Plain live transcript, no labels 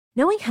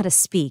Knowing how to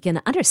speak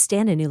and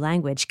understand a new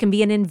language can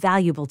be an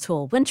invaluable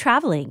tool when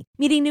traveling,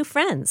 meeting new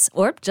friends,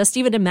 or just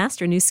even to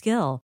master a new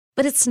skill.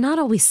 But it's not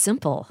always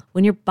simple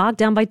when you're bogged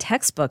down by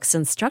textbooks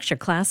and structured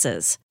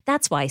classes.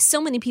 That's why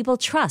so many people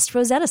trust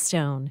Rosetta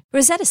Stone.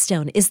 Rosetta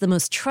Stone is the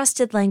most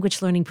trusted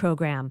language learning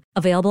program,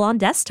 available on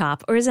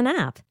desktop or as an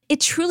app. It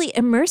truly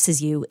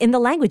immerses you in the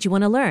language you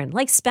want to learn,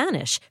 like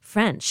Spanish,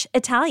 French,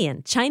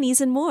 Italian,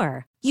 Chinese, and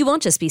more. You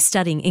won't just be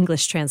studying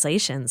English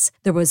translations.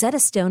 The Rosetta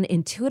Stone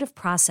intuitive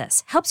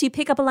process helps you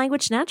pick up a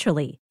language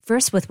naturally,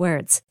 first with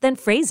words, then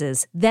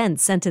phrases, then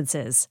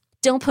sentences.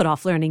 Don't put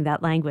off learning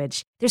that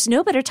language. There's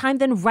no better time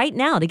than right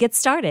now to get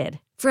started.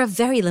 For a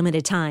very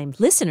limited time,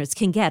 listeners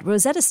can get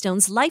Rosetta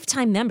Stone's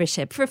lifetime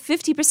membership for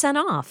 50%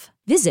 off.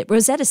 Visit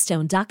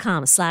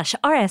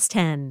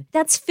rosettastone.com/rs10.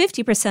 That's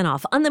 50%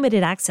 off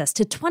unlimited access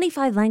to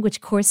 25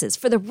 language courses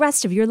for the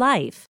rest of your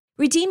life.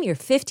 Redeem your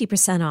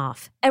 50%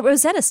 off at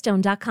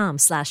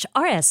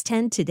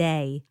rosettastone.com/rs10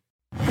 today.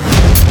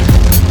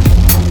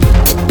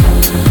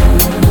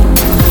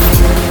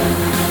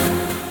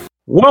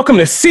 Welcome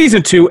to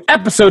Season 2,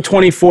 Episode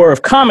 24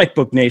 of Comic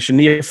Book Nation,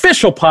 the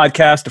official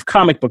podcast of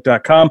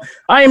comicbook.com.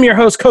 I am your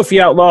host, Kofi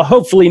Outlaw,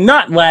 hopefully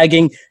not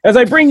lagging, as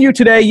I bring you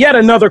today yet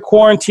another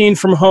quarantine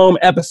from home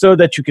episode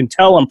that you can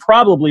tell I'm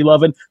probably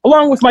loving,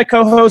 along with my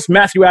co-host,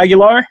 Matthew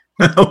Aguilar.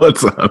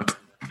 What's up?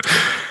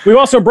 We've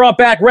also brought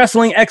back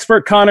wrestling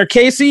expert Connor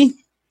Casey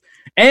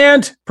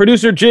and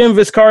producer Jim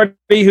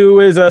Viscardi, who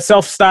is a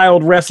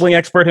self-styled wrestling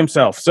expert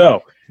himself.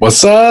 So,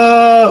 what's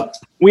up?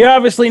 We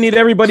obviously need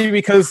everybody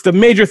because the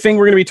major thing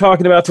we're going to be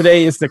talking about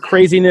today is the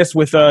craziness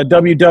with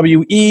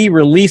WWE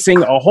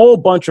releasing a whole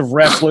bunch of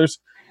wrestlers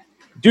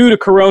due to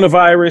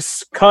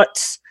coronavirus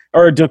cuts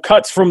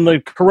from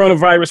the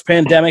coronavirus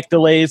pandemic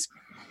delays.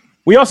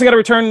 We also got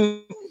to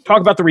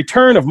talk about the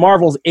return of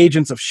Marvel's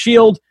Agents of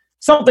S.H.I.E.L.D.,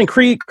 something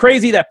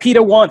crazy that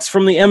PETA wants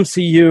from the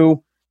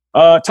MCU.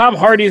 Tom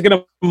Hardy is going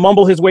to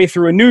mumble his way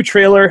through a new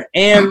trailer,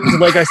 and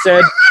like I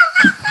said,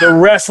 the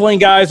wrestling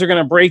guys are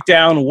going to break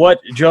down what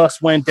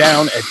just went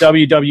down at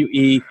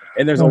WWE,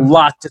 and there's a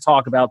lot to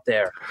talk about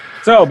there.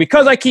 So,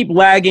 because I keep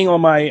lagging on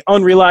my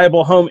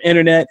unreliable home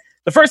internet,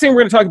 the first thing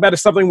we're going to talk about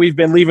is something we've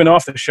been leaving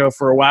off the show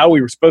for a while.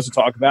 We were supposed to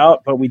talk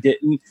about, but we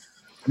didn't.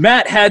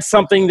 Matt had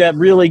something that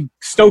really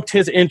stoked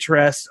his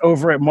interest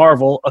over at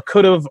Marvel, a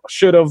could've,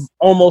 should've,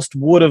 almost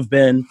would've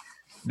been,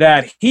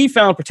 that he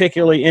found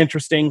particularly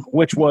interesting,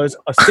 which was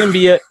a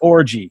symbiote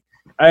orgy.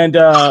 And,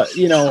 if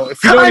you know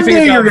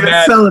anything about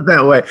Matt, sell it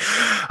that way.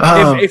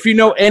 If you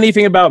know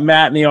anything about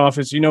Matt in the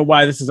office, you know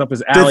why this is up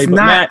his alley. But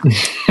Matt,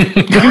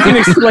 you can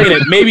explain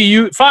it. Maybe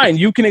you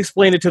can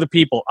explain it to the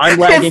people. I'm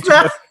lagging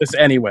to this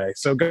anyway,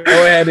 so go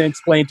ahead and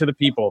explain to the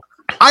people.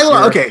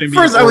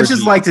 First, I would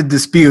just like to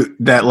dispute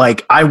that,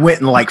 I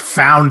went and,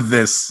 found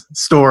this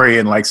story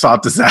and,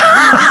 sought this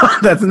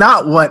out. That's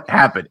not what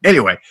happened.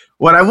 Anyway,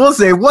 what I will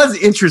say was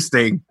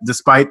interesting,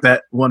 despite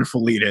that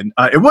wonderful lead-in.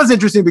 It was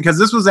interesting because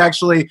this was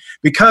actually,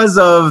 because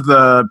of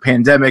the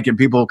pandemic and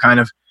people kind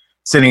of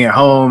sitting at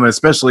home,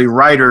 especially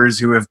writers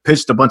who have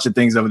pitched a bunch of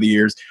things over the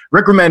years,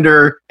 Rick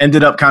Remender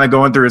ended up kind of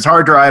going through his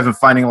hard drive and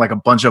finding, a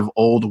bunch of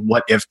old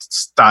what-if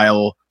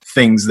style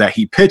things that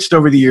he pitched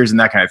over the years and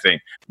that kind of thing.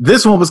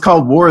 This one was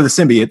called War of the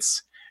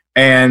Symbiotes,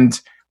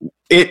 and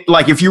it,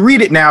 if you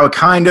read it now,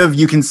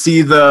 you can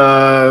see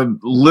the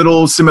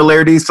little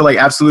similarities to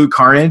Absolute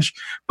Carnage,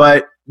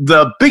 but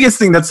the biggest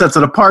thing that sets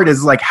it apart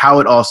is how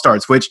it all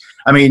starts, which,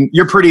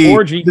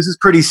 this is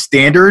pretty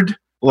standard,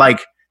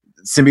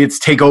 symbiotes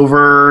take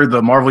over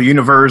the Marvel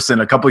universe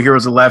and a couple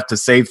heroes are left to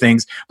save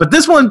things. But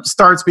this one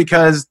starts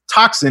because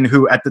Toxin,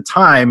 who at the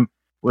time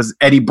was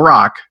Eddie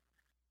Brock's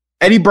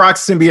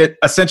symbiote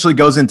essentially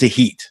goes into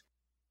heat.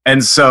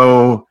 And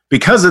so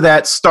because of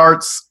that,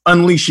 starts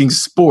unleashing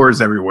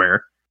spores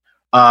everywhere.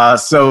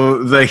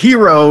 So the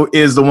hero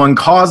is the one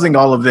causing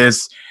all of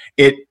this.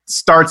 It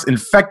starts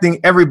infecting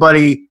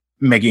everybody,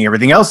 making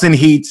everything else in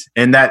heat.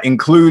 And that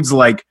includes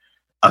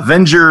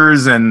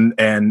Avengers and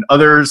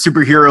other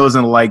superheroes.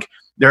 And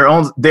there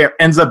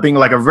ends up being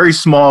a very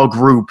small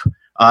group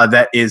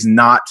that is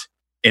not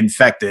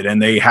infected.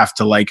 And they have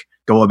to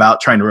go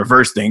about trying to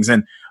reverse things.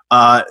 And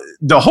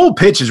the whole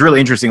pitch is really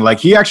interesting.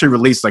 He actually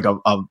released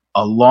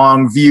a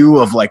long view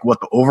of what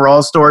the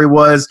overall story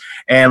was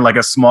and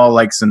a small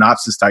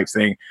synopsis type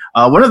thing.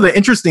 One of the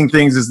interesting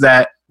things is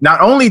that not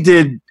only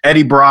did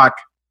Eddie Brock,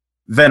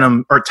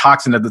 Venom, or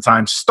Toxin at the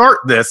time, start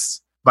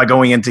this by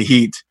going into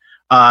heat,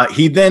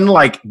 he then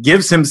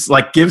gives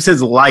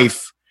his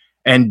life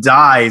and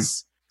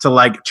dies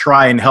to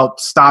try and help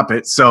stop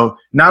it. So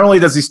not only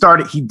does he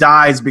start it, he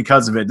dies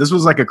because of it. This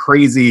was a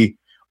crazy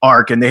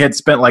arc, and they had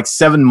spent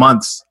 7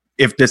 months,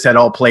 if this had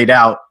all played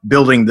out,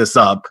 building this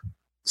up.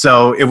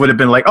 So it would have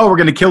been we're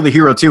going to kill the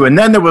hero too. And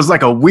then there was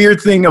a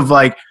weird thing of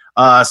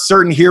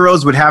certain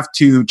heroes would have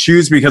to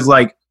choose because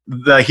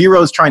the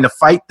heroes trying to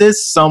fight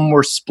this, some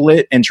were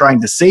split and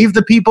trying to save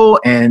the people,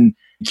 and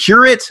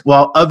cure it,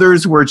 while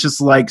others were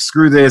just like,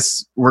 screw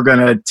this, we're going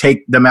to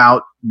take them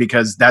out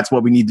because that's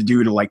what we need to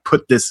do to like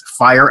put this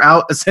fire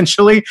out,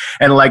 essentially.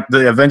 And like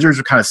the Avengers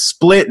were kind of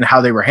split in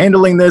how they were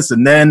handling this.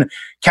 And then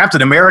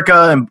Captain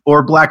America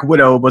or Black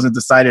Widow wasn't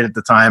decided at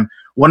the time.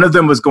 One of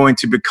them was going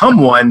to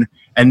become one.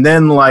 And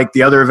then like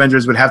the other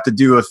Avengers would have to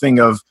do a thing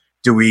of,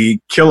 do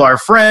we kill our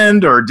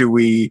friend or do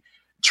we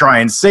try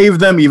and save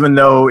them, even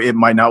though it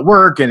might not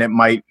work and it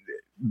might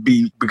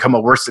become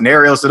a worse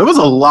scenario. So there was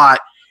a lot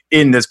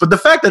in this, but the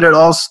fact that it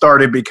all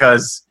started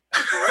because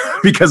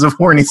of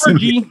horny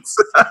symbiotes.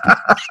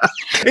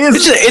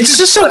 It's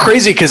just so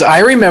crazy because I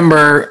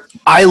remember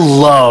I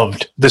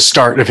loved the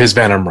start of his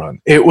Venom run.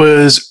 It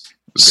was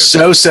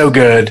so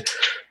good.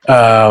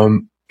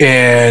 And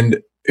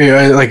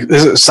like,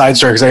 this is a side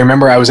story because I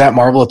remember I was at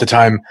Marvel at the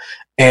time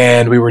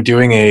and we were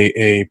doing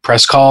a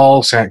press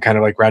call, kind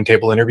of like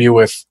roundtable interview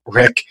with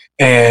Rick,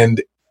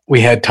 and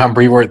we had Tom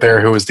Brevoort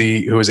there who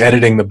was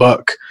editing the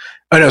book.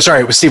 Oh no, sorry,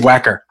 it was Steve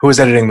Wacker who was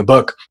editing the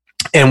book,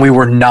 and we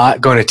were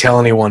not going to tell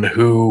anyone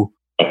who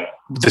had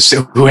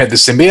the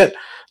symbiote,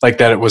 like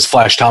that it was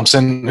Flash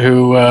Thompson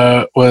who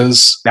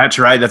was. That's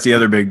right. That's the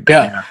other big.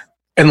 Yeah.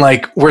 And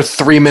like we're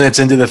 3 minutes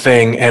into the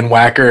thing, and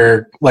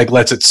Wacker like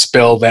lets it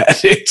spill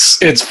that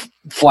it's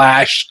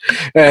Flash,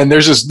 and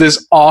there's just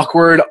this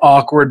awkward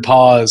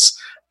pause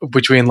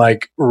between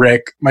like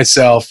Rick,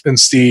 myself, and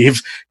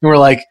Steve, and we're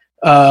like,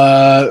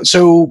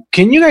 so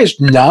can you guys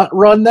not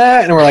run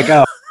that? And we're like,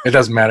 oh, it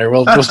doesn't matter.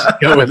 We'll just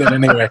go with it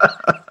anyway.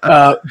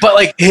 But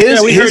like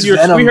we heard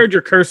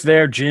your curse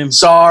there, Jim.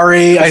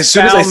 Sorry. As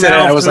soon as I said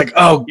it, I was like,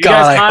 oh you God.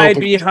 Guys hide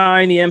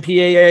behind the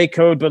MPAA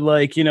code, but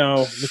like,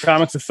 the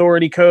Comics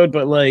Authority code,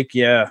 but like,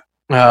 yeah.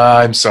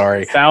 I'm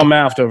sorry.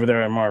 Foul-mouthed over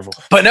there at Marvel.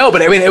 But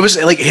I mean, it was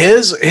like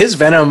his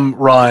Venom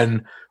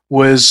run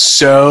was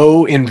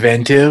so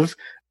inventive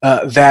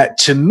that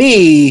to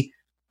me,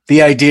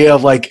 the idea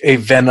of like a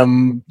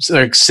Venom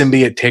like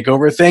symbiote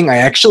takeover thing,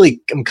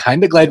 I'm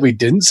kind of glad we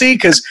didn't see,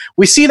 because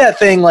we see that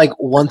thing like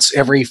once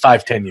every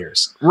 5-10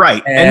 years.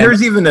 Right. And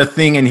there's even a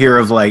thing in here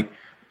of like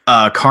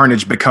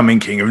Carnage becoming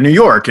King of New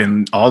York,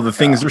 and all the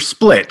things are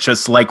split,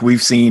 just like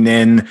we've seen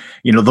in,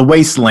 the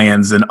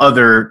Wastelands and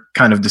other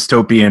kind of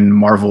dystopian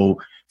Marvel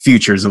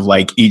futures of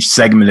like each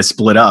segment is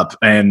split up.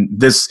 And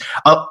this,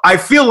 I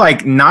feel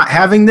like not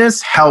having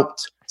this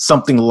helped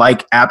something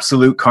like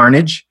Absolute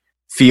Carnage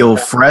feel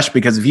fresh,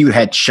 because if you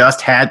had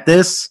just had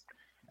this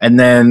and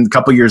then a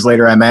couple years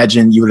later, I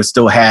imagine you would have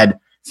still had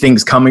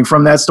things coming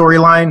from that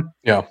storyline.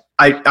 Yeah.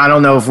 I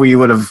don't know if we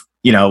would have,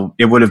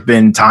 it would have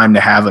been time to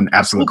have an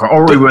Absolute Carnage.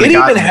 Or we would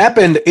have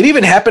It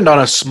even happened on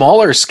a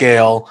smaller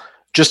scale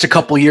just a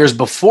couple years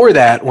before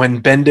that,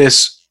 when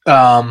Bendis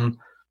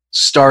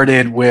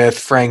started with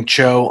Frank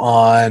Cho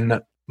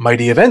on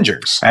Mighty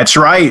Avengers. That's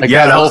right. Like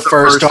that whole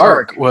first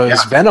arc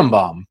was Venom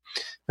Bomb.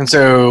 And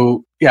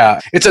so, yeah,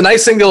 it's a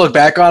nice thing to look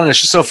back on. And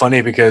it's just so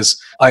funny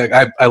because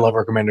I love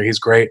our commander. He's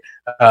great.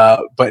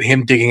 But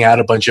him digging out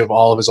a bunch of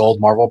all of his old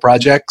Marvel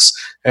projects,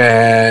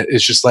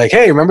 it's just like,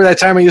 hey, remember that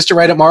time I used to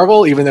write at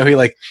Marvel? Even though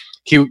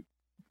he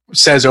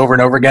says over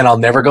and over again, I'll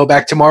never go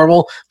back to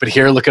Marvel. But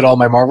here, look at all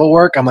my Marvel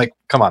work. I'm like,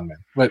 come on, man.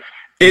 But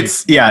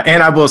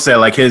and I will say,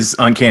 like, his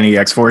Uncanny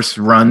X-Force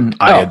run,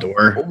 I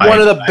adore. One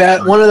of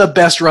the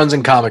best runs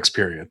in comics,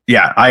 period.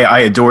 Yeah,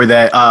 I adore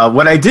that.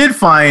 What I did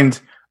find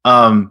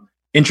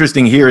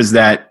interesting here is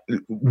that,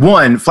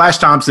 one, Flash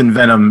Thompson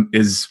Venom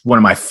is one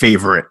of my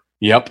favorite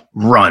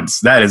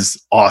runs. That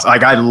is awesome.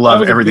 Like, I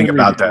love everything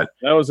about that.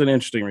 That was an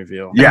interesting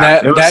reveal.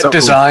 Yeah,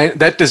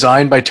 that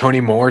design by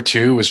Tony Moore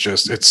too was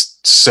it's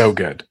so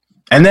good.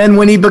 And then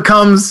when he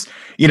becomes,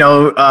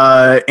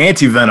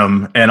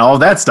 Anti-Venom and all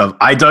that stuff,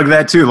 I dug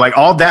that too. Like,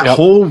 all that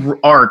whole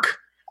arc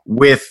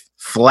with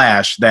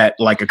Flash that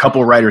like a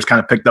couple of writers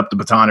kind of picked up the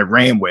baton and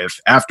ran with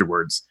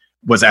afterwards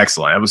was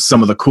excellent. It was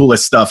some of the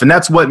coolest stuff. And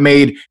that's what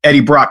made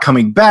Eddie Brock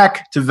coming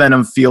back to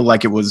Venom feel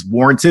like it was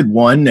warranted,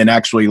 one, and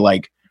actually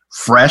like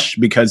fresh,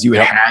 because you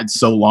had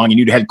so long and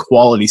you'd had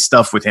quality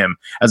stuff with him,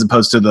 as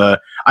opposed to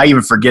I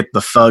even forget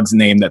the thug's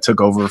name that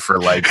took over for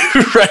like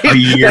a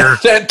year.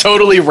 that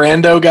totally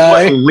rando guy.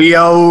 Like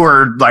Leo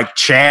or like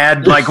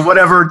Chad, like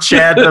whatever,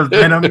 Chad the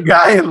Venom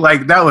guy.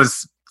 Like, that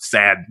was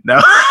sad.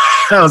 That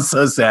was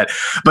so sad.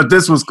 But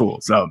this was cool.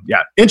 So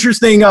yeah,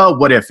 interesting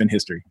what if in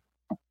history.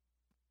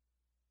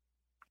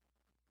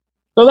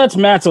 So that's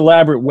Matt's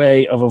elaborate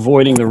way of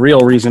avoiding the real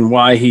reason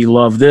why he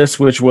loved this,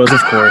 which was, of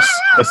course,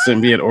 a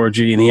symbiote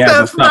orgy, and he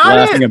hasn't stopped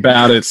laughing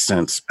about it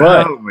since.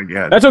 But oh my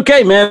God, that's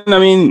okay, man. I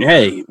mean,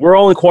 hey, we're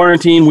all in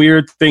quarantine.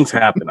 Weird things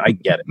happen. I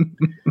get it.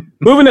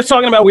 Moving to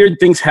talking about weird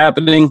things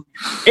happening.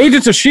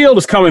 Agents of S.H.I.E.L.D.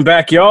 is coming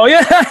back, y'all.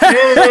 Yeah,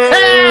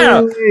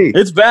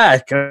 it's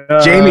back.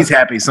 Jamie's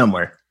happy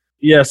somewhere.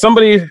 Yeah,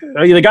 somebody,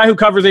 the guy who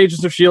covers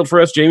Agents of S.H.I.E.L.D. for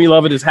us, Jamie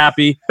Lovett, is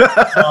happy.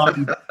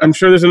 I'm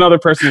sure there's another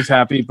person who's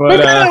happy, but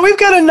we've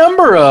got a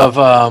number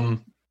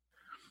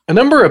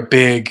of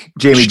big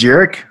Jamie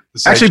Jerick.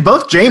 Actually,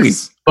 both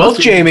Jamies. Both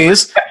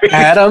Jamies.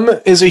 Adam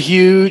is a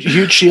huge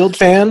S.H.I.E.L.D.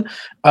 fan.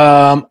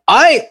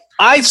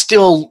 I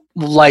still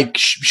like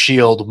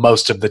Shield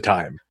most of the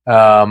time.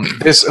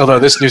 This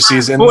new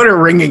season, what a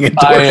ringing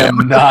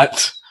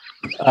endorsement.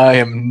 I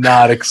am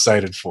not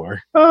excited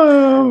for.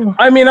 Oh,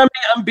 I mean, I'm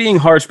being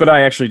harsh, but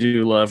I actually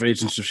do love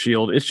Agents of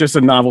S.H.I.E.L.D. It's just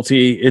a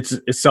novelty. It's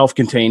a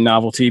self-contained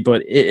novelty,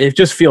 but it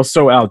just feels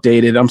so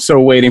outdated. I'm so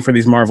waiting for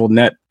these Marvel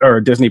Net or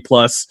Disney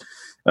Plus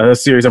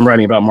series. I'm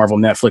writing about Marvel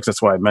Netflix.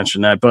 That's why I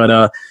mentioned that.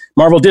 But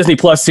Marvel Disney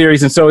Plus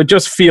series, and so it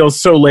just feels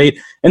so late.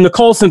 And the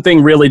Coulson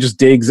thing really just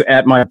digs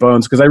at my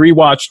bones because I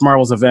rewatched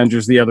Marvel's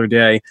Avengers the other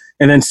day,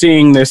 and then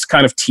seeing this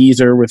kind of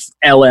teaser with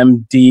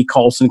LMD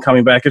Coulson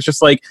coming back, it's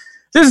just like,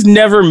 this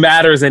never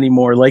matters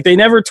anymore. Like, they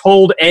never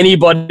told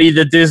anybody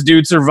that this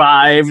dude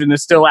survived and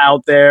is still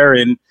out there,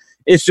 and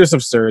it's just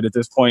absurd at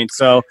this point.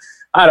 So,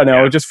 I don't know.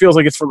 Yeah. It just feels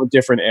like it's from a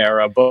different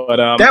era. But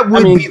that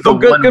would be the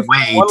one way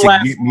to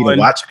get me to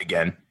watch it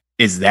again.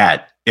 Is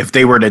that if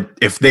they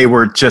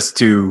were just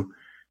to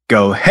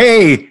go,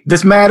 hey,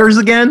 this matters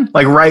again,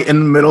 like right in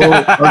the middle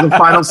of the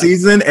final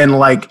season, and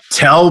like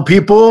tell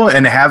people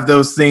and have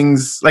those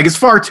things, like, it's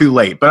far too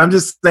late. But I'm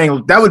just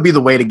saying that would be the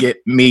way to get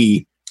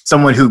me,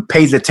 someone who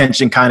pays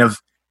attention, kind of,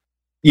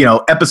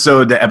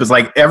 episode to episode.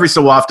 Like, every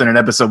so often an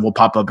episode will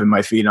pop up in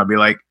my feed and I'll be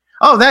like,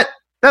 oh, that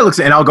looks,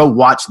 and I'll go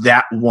watch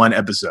that one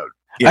episode.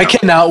 I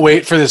cannot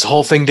wait for this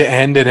whole thing to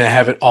end and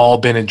have it all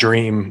been a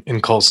dream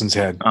in Coulson's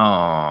head.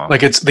 Oh,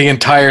 like, it's the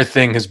entire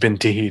thing has been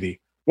Tahiti.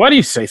 Why do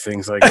you say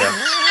things like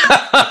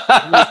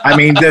that? I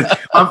mean,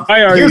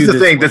 here's the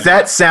thing. Does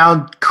that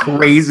sound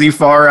crazy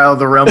far out of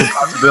the realm of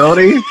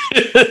possibility?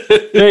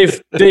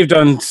 They've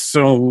done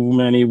so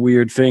many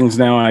weird things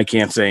now, I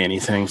can't say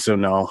anything, so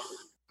no.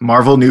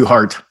 Marvel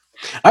Newhart.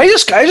 I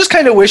just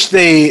kind of wish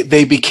they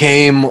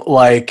became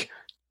like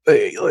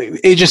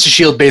Agents of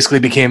S.H.I.E.L.D. basically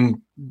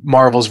became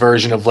Marvel's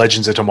version of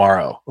Legends of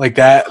Tomorrow. Like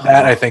that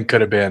I think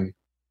could have been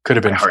I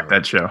heard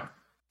that show.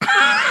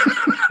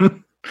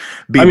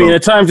 I mean,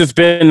 at times it's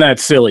been that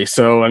silly,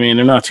 so I mean,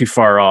 they're not too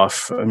far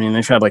off. I mean,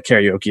 they've had like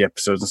karaoke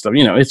episodes and stuff.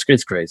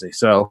 It's crazy.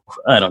 So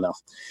I don't know.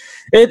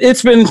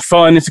 It's been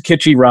fun. It's a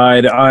kitschy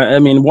ride. I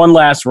mean, one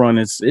last run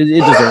it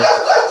deserves.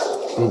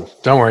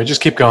 Don't worry,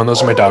 just keep going.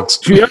 Those are my dogs.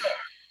 Yeah.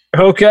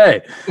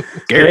 Okay.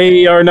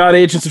 They are not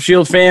Agents of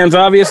S.H.I.E.L.D. fans,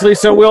 obviously,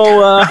 so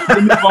we'll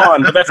move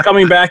on. But that's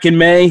coming back in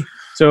May.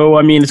 So,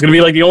 I mean, it's going to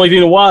be like the only thing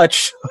to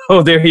watch.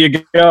 Oh, there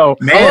you go.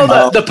 Man,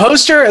 the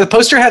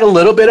poster had a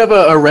little bit of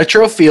a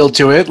retro feel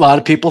to it. A lot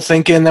of people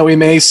thinking that we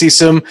may see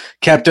some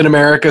Captain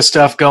America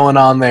stuff going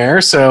on there.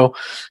 So,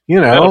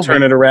 that'll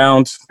turn it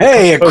around.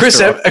 Hey, a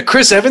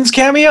Chris Evans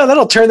cameo?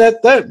 That'll turn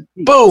that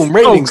boom,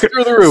 ratings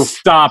through the roof.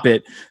 Stop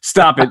it.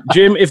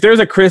 Jim, if there's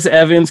a Chris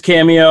Evans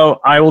cameo,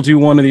 I will do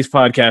one of these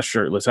podcasts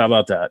shirtless. How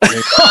about that?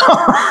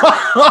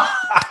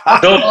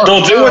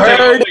 They'll do it.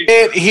 Heard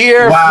it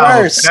here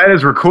first. That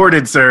is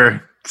recorded,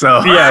 sir.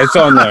 So yeah, it's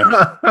on there.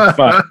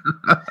 Fine.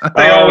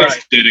 They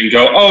always did and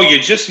go, oh, you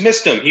just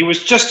missed him. He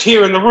was just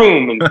here in the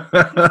room, and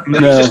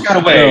he just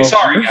got away. No.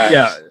 Sorry, guys.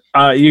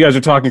 Yeah, you guys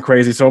are talking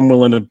crazy, so I'm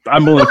willing to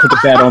put the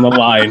bet on the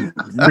line.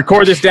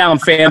 Record this down,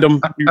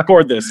 fandom.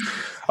 Record this.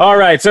 All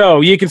right,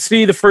 so you can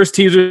see the first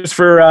teasers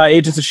for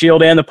Agents of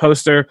S.H.I.E.L.D. and the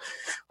poster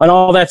and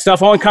all that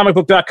stuff on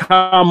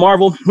comicbook.com.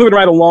 Marvel, moving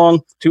right along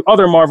to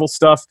other Marvel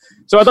stuff.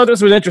 So I thought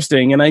this was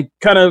interesting, and I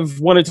kind of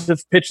wanted to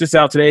pitch this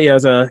out today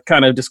as a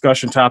kind of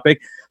discussion topic.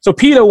 So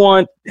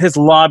PETA has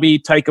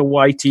lobbied Taika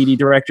Waititi,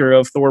 director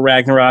of Thor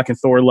Ragnarok and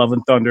Thor Love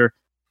and Thunder,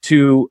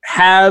 to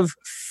have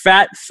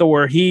Fat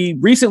Thor. He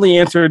recently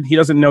answered he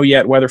doesn't know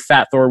yet whether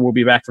Fat Thor will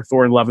be back for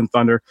Thor and Love and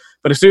Thunder,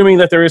 but assuming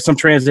that there is some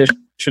transition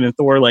in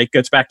Thor, like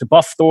gets back to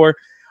buff Thor,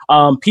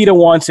 PETA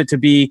wants it to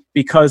be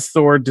because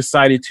Thor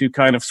decided to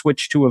kind of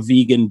switch to a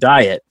vegan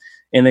diet,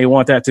 and they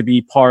want that to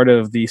be part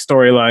of the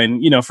storyline,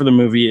 for the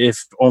movie,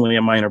 if only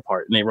a minor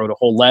part. And they wrote a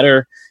whole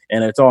letter,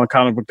 and it's all on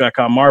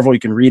comicbook.com Marvel. You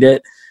can read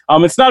it.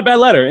 It's not a bad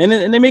letter, and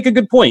they make a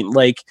good point.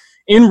 Like,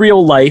 in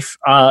real life,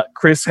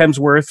 Chris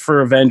Hemsworth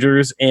for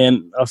Avengers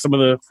and some of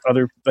the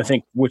other, I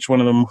think, which one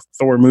of them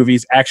Thor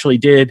movies actually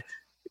did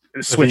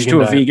switch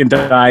to a vegan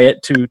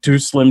diet to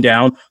slim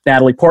down.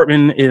 Natalie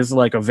Portman is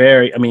like a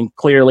very,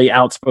 clearly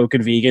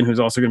outspoken vegan who's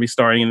also going to be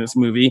starring in this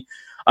movie.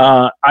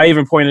 I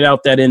even pointed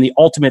out that in the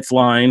Ultimates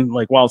line,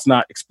 like, while it's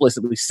not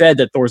explicitly said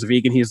that Thor's a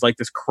vegan, he's like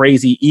this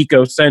crazy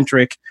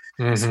ecocentric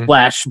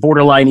 /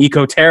 borderline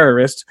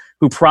eco-terrorist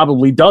who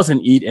probably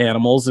doesn't eat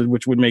animals,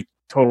 which would make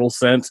total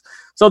sense.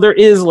 So there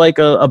is like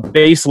a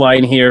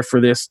baseline here for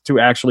this to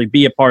actually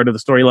be a part of the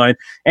storyline.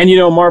 And,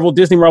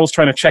 Disney Marvel's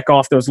trying to check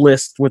off those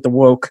lists with the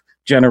woke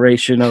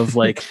generation of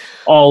like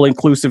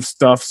all-inclusive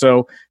stuff.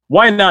 So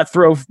why not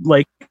throw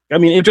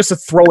it's just a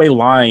throwaway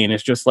line.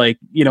 It's just like,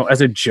 as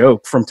a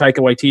joke from Taika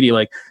Waititi,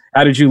 like,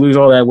 how did you lose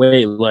all that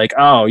weight? Like,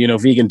 oh,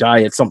 vegan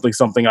diet,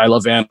 something. I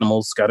love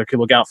animals. Got to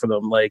look out for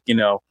them. Like,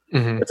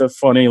 it's a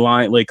funny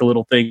line, like a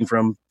little thing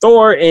from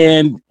Thor.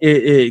 And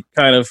it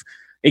kind of,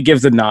 it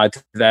gives a nod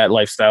to that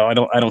lifestyle.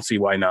 I don't see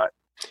why not.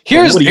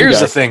 Here's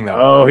the thing,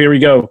 though. Oh, here we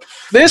go.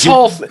 This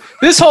whole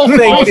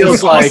thing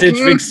feels like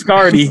Big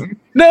Scardy.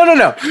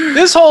 No.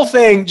 This whole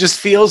thing just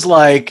feels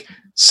like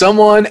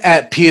someone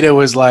at PETA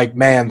was like,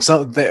 man,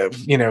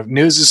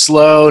 news is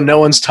slow. No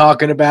one's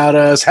talking about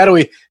us. How do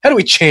we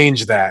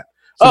change that?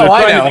 So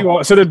I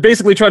know. So they're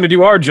basically trying to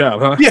do our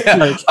job, huh?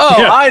 Yeah.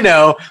 I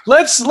know.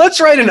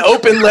 Let's write an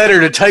open letter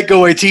to Taika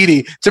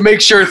Waititi to make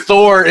sure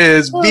Thor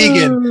is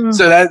vegan,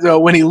 so that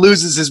when he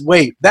loses his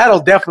weight, that'll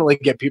definitely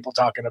get people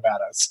talking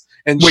about us.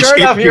 And sure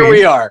enough, here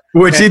we are.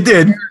 Which it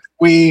did.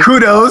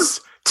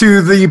 Kudos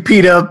to the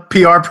PETA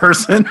PR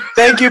person.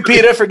 Thank you,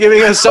 PETA, for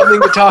giving us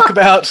something to talk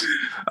about. It's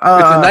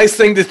a nice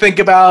thing to think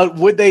about.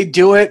 Would they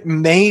do it?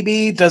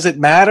 Maybe. Does it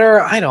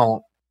matter? I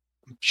don't.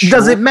 Sure.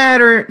 Does it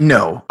matter?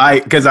 No.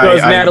 Does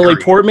Natalie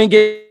Portman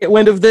get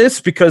wind of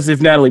this? Because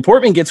if Natalie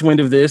Portman gets wind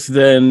of this,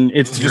 then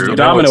it's just a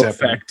domino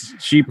effect.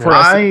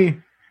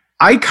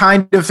 I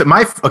kind of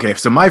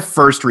so my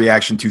first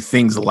reaction to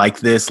things like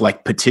this,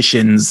 like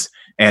petitions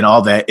and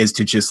all that, is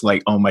to just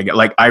like, oh my god,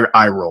 like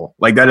I roll.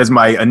 Like that is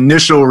my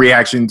initial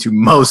reaction to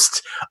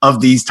most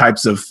of these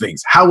types of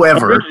things.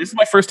 However, this is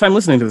my first time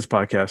listening to this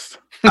podcast.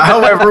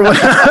 However,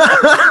 what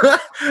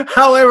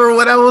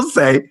I will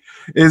say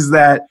is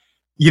that,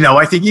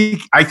 I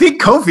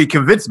think Kofi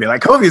convinced me.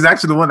 Like Kofi is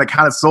actually the one that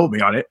kind of sold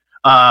me on it.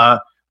 I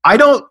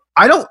don't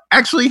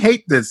actually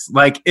hate this.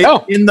 Like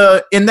in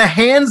the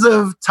hands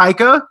of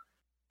Taika,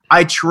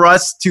 I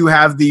trust to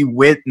have the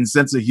wit and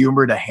sense of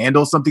humor to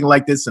handle something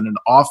like this in an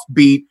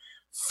offbeat,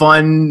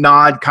 fun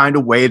nod kind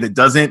of way that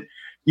doesn't,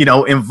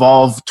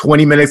 involve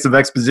 20 minutes of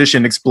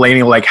exposition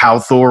explaining like how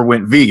Thor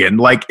went vegan.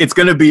 Like it's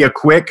going to be a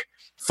quick,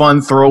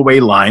 fun throwaway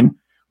line,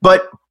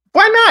 but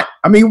why not?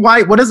 I mean,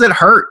 why? What does it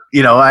hurt?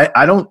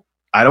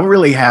 I don't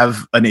really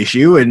have an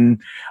issue,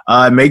 and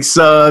makes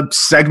a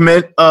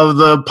segment of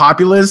the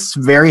populace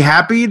very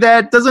happy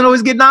that doesn't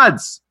always get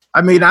nods.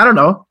 I mean, I don't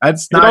know.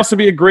 It'd also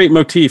be a great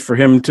motif for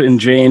him and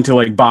Jane to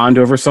like bond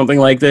over something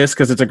like this,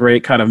 because it's a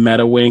great kind of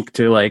meta wink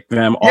to like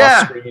them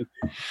off screen,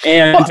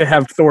 and to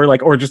have Thor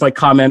or just like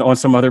comment on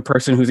some other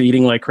person who's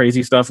eating like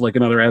crazy stuff, like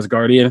another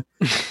Asgardian,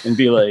 and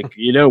be like,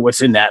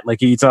 what's in that? Like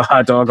he eats a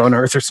hot dog on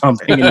Earth or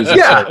something. And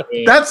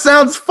that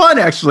sounds fun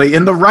actually.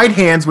 In the right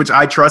hands, which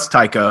I trust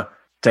Taika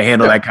to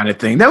handle that kind of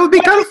thing. That would be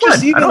kind of fun.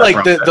 Just even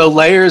like the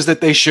layers that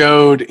they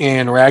showed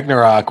in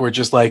Ragnarok were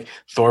just like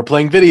Thor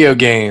playing video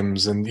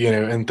games and,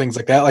 and things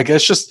like that. Like,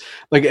 it's just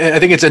like, I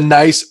think it's a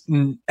nice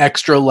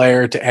extra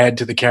layer to add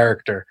to the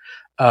character.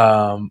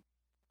 And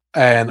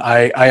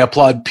I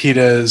applaud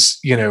PETA's,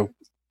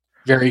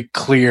 very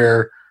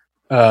clear,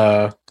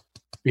 approach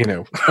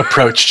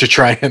to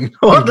try and.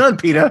 Well done,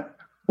 PETA.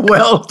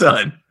 Well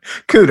done.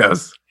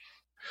 Kudos.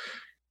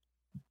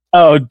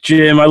 Oh,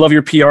 Jim, I love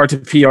your PR to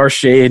PR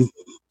shade.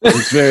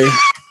 It's very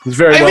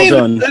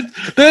well done.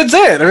 That's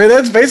it. I mean,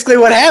 that's basically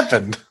what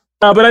happened.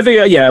 But I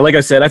think, like I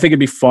said, I think it'd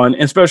be fun,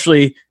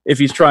 especially if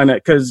he's trying to,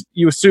 because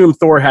you assume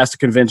Thor has to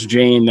convince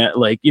Jane that,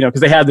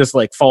 because they had this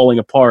falling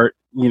apart,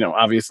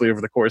 obviously over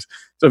the course.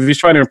 So if he's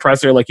trying to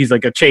impress her, like he's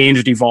like a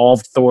changed,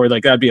 evolved Thor,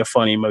 like that'd be a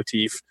funny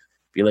motif.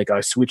 Be like,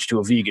 I switched to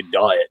a vegan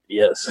diet.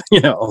 Yes,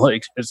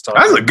 just talk.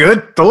 That's a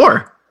good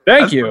Thor.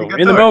 Thank you.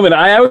 In the moment,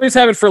 I always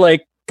have it for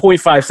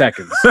 0.5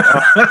 seconds.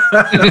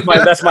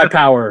 That's my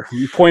power.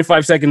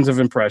 0.5 seconds of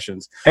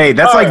impressions. Hey,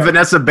 that's like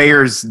Vanessa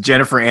Bayer's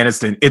Jennifer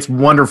Aniston. It's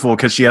wonderful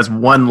because she has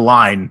one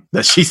line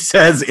that she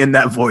says in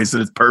that voice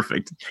and it's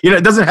perfect.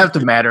 It doesn't have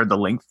to matter the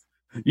length.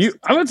 I'm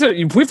gonna tell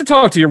you, we have to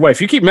talk to your wife.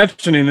 You keep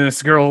mentioning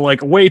this girl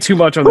way too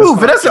much on this. Ooh,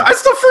 Vanessa!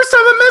 It's the first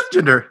time I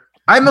mentioned her.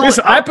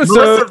 Melissa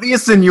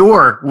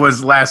Villaseñor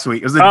was last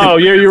week.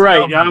 You're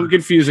right. Yeah, I'm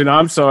confusing.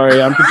 I'm sorry.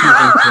 I'm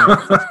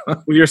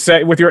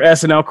confusing with your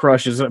SNL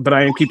crushes, but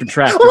I am keeping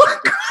track.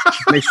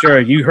 Make sure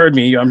you heard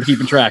me. I'm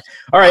keeping track.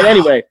 All right.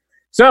 Anyway,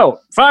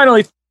 so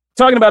finally,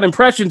 talking about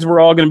impressions,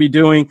 we're all going to be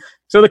doing.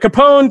 So the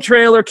Capone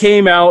trailer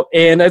came out,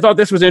 and I thought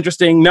this was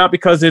interesting, not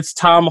because it's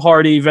Tom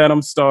Hardy,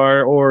 Venom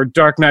star, or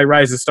Dark Knight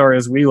Rises star,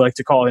 as we like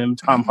to call him,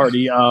 Tom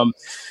Hardy.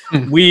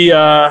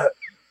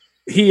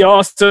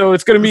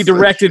 It's going to be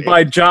directed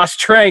by Josh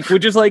Trank,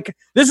 which is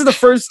this is the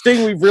first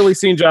thing we've really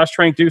seen Josh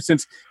Trank do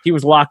since he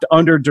was locked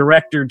under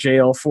director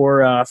jail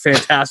for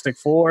Fantastic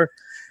Four.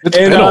 It's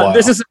been a while.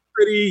 This is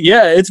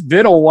it's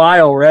been a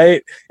while,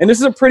 right? And this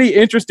is a pretty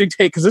interesting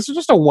take because this is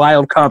just a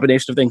wild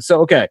combination of things.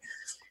 So, okay,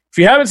 if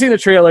you haven't seen the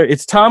trailer,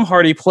 it's Tom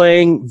Hardy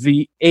playing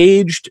the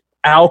aged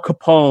Al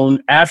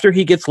Capone after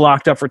he gets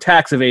locked up for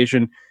tax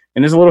evasion.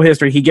 And there's a little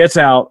history. He gets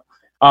out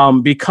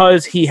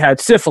because he had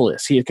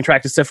syphilis. He had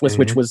contracted syphilis,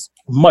 which was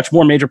a much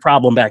more major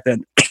problem back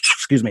then.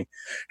 Excuse me.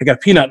 I got a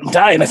peanut. I'm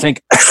dying, I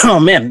think. Oh,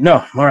 man.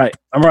 No. All right.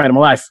 I'm all right. I'm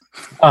alive.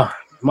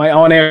 My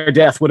on-air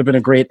death would have been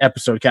a great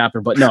episode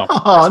capper, but no.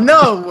 Oh,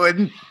 no, it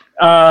wouldn't.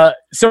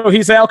 So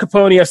he's Al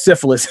Capone, he has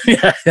syphilis.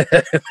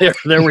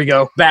 there we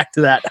go. Back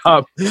to that.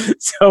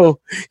 So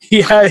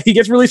he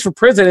gets released from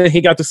prison, and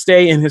he got to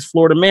stay in his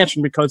Florida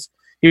mansion because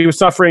he was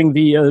suffering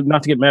the,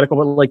 not to get medical,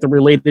 but the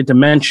related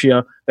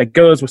dementia that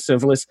goes with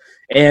syphilis.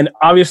 And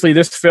obviously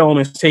this film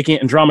is taking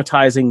it and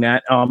dramatizing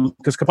that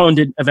because Capone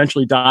did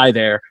eventually die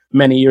there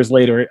many years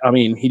later. I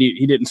mean,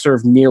 he didn't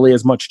serve nearly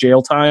as much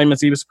jail time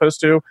as he was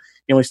supposed to.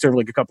 He only served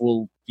like a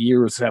couple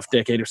years, half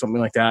decade or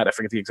something like that. I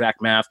forget the exact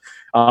math.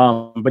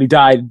 But he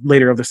died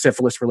later of the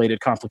syphilis-related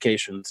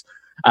complications.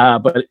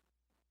 But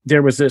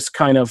there was this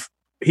kind of,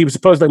 he was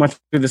supposedly went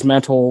through this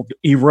mental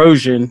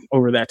erosion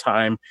over that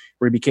time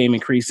where he became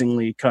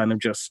increasingly kind of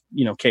just,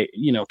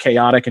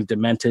 chaotic and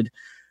demented.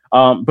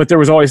 But there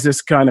was always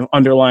this kind of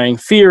underlying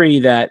theory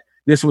that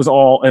this was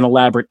all an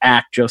elaborate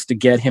act just to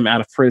get him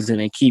out of prison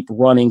and keep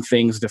running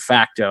things de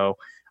facto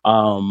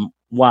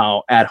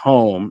while at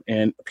home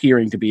and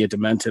appearing to be a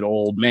demented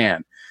old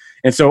man.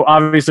 And so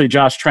obviously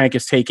Josh Trank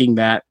is taking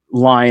that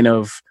line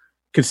of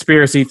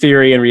conspiracy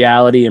theory and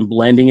reality and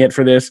blending it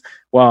for this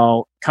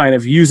while kind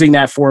of using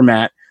that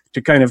format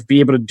to kind of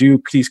be able to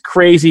do these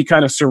crazy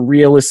kind of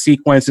surrealist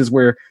sequences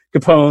where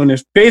Capone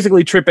is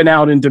basically tripping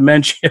out in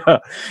dementia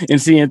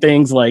and seeing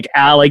things like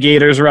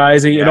alligators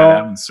rising and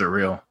all.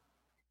 Surreal.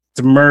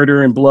 To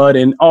murder and blood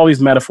and all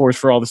these metaphors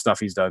for all the stuff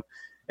he's done.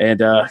 And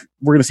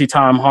we're going to see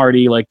Tom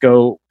Hardy like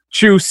go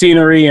chew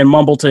scenery and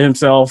mumble to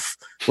himself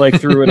like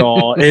through it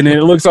all. And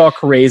it looks all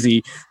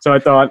crazy. So I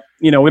thought,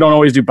 we don't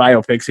always do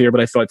biopics here,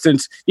 but I thought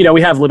since,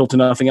 we have little to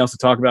nothing else to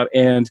talk about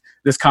and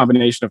this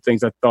combination of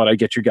things, I thought I'd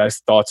get you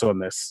guys' thoughts on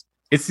this.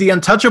 It's the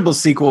Untouchable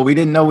sequel we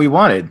didn't know we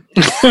wanted.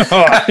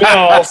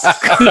 Oh,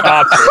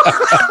 stop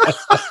it.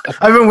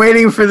 I've been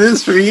waiting for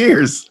this for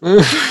years.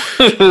 Can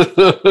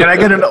I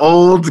get an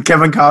old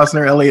Kevin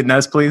Costner, Elliot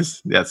Ness,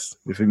 please? Yes,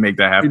 if we make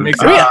that happen.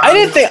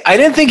 I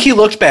didn't think he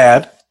looked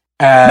bad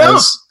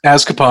as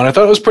Capone. I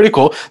thought it was pretty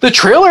cool. The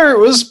trailer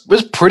was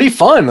pretty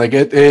fun. Like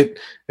it's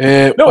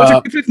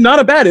not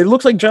a bad. It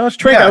looks like Josh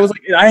Trank.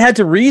 Yeah. I had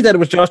to read that it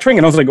was Josh Trank,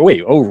 and I was like,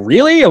 wait, oh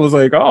really? I was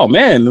like, oh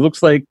man, it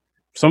looks like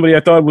somebody I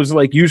thought was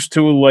like used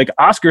to like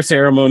Oscar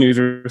ceremonies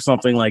or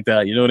something like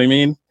that. You know what I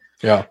mean?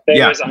 Yeah. I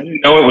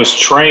didn't know it was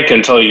Trank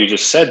until you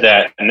just said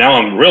that, and now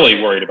I'm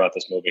really worried about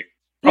this movie.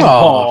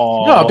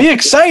 Oh, no, be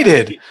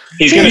excited.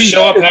 He's going to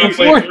show up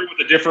halfway through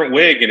with a different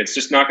wig, and it's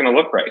just not going to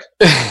look right.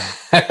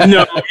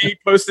 No, he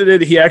posted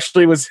it. He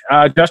actually was,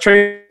 Josh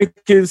Trank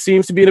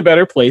seems to be in a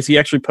better place. He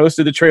actually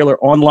posted the trailer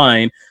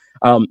online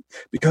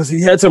because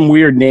he had some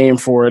weird name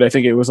for it. I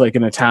think it was like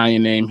an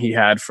Italian name he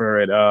had for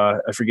it.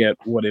 I forget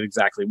what it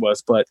exactly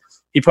was, but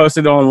he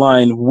posted it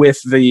online with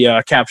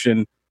the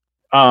caption,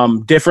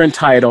 different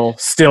title,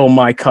 still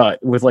my cut,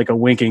 with like a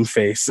winking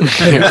face.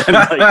 And,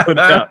 like, put it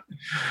up.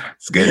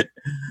 It's good.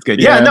 It's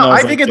good. Yeah, no,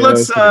 I think it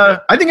looks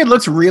I think it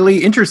looks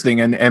really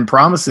interesting and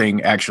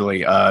promising actually.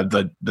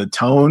 The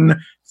tone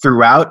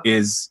throughout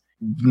is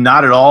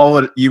not at all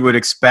what you would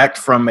expect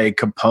from a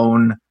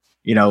Capone,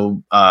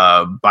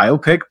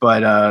 biopic,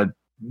 but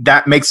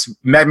that makes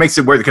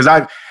it worth it because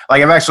I've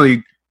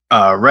actually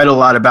read a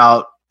lot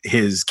about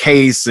his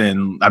case,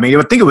 and I mean,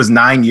 I think it was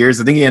 9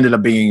 years. I think he ended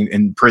up being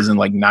in prison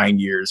like 9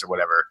 years or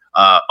whatever,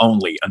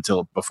 only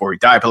until before he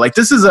died. But like,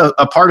 this is a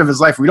part of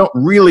his life we don't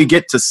really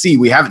get to see.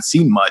 We haven't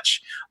seen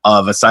much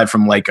of aside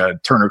from like a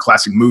Turner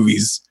Classic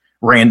Movies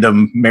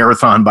random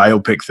marathon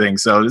biopic thing.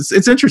 So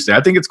it's interesting.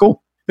 I think it's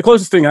cool. The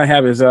closest thing I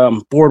have is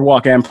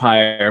Boardwalk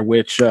Empire,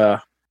 which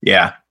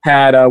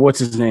had what's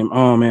his name?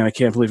 Oh man, I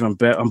can't believe I'm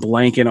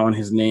blanking on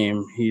his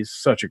name. He's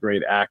such a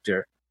great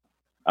actor.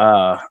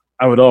 I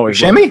would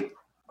always Buscemi?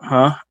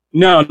 Huh?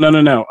 No.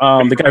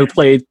 The guy who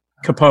played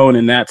Capone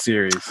in that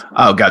series.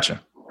 Oh,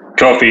 gotcha.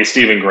 Kofi,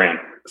 Stephen Graham.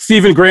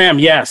 Stephen Graham,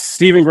 yes.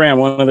 Stephen Graham,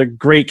 one of the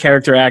great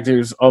character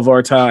actors of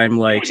our time.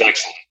 Like, he was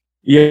excellent.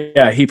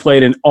 Yeah, he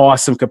played an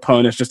awesome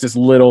Capone. It's just this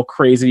little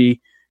crazy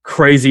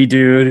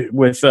dude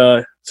with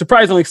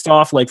surprisingly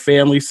soft like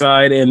family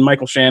side. And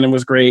Michael Shannon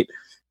was great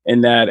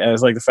in that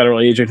as like the federal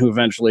agent who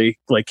eventually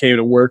like came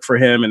to work for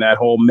him and that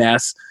whole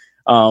mess.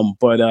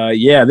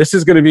 This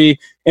is going to be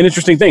an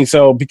interesting thing.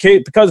 So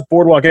because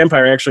Boardwalk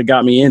Empire actually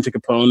got me into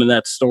Capone and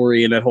that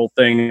story and that whole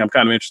thing, I'm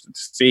kind of interested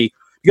to see,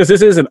 because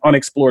this is an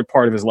unexplored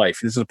part of his life.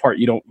 This is a part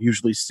you don't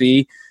usually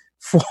see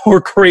for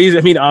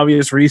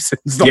obvious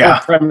reasons. The whole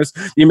premise,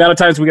 the amount of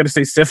times we got to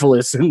say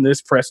syphilis in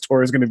this press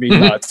tour is going to be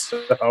nuts.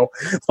 So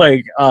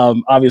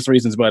obvious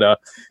reasons, but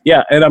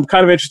and I'm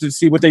kind of interested to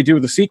see what they do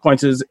with the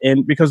sequences.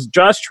 And because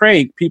Josh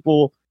Trank,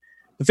 the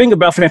thing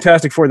about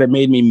Fantastic Four that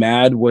made me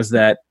mad was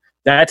that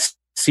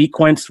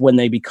sequence when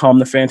they become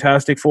the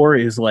Fantastic Four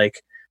is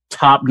like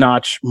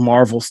top-notch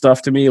Marvel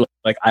stuff to me.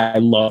 Like I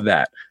love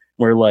that,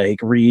 where like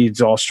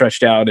Reed's all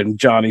stretched out and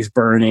Johnny's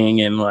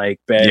burning and like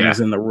Ben's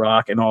in the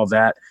Rock and all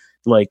that,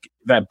 like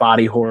that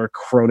body horror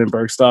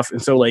Cronenberg stuff.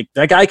 And so like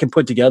that guy can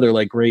put together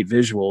like great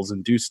visuals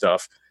and do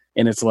stuff.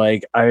 And it's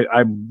like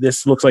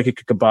this looks like it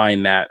could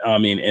combine that.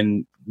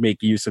 And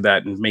make use of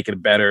that and make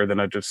it better than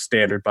a just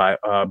standard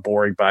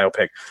boring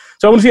biopic.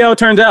 So I want to see how it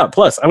turns out.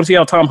 Plus, I want to see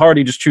how Tom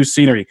Hardy just chews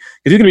scenery,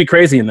 because he's going to be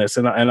crazy in this.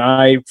 And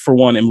I, for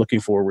one, am looking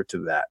forward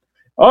to that.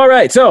 All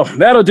right, so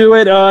that'll do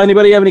it.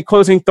 Anybody have any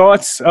closing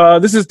thoughts?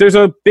 There's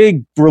a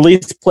big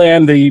release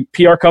plan. The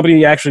PR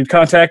company actually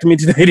contacted me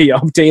today to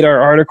update our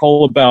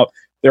article about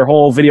their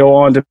whole video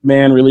on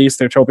demand release.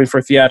 They're hoping for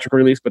a theatrical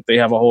release, but they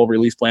have a whole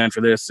release plan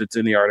for this. It's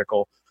in the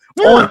article.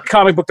 on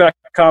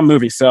comicbook.com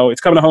movie. So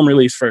it's coming to home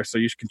release first, so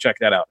you can check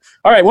that out.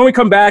 All right, when we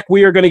come back,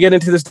 we are going to get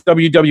into this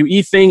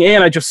WWE thing,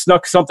 and I just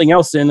snuck something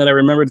else in that I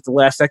remembered at the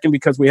last second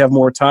because we have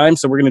more time,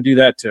 so we're going to do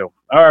that too.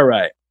 All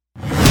right.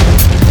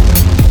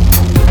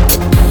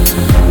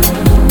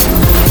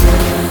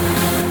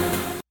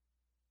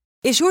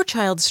 Is your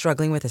child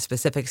struggling with a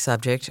specific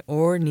subject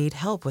or need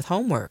help with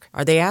homework?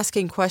 Are they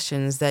asking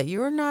questions that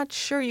you're not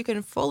sure you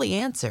can fully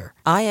answer?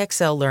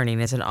 IXL Learning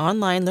is an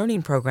online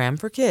learning program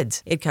for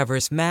kids. It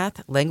covers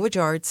math, language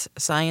arts,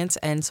 science,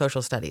 and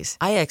social studies.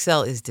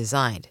 IXL is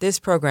designed. This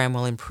program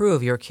will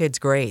improve your kids'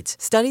 grades.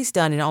 Studies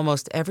done in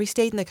almost every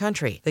state in the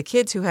country. The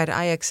kids who had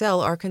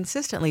IXL are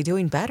consistently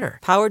doing better.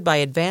 Powered by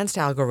advanced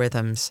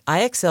algorithms,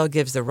 IXL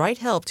gives the right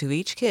help to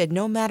each kid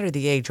no matter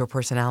the age or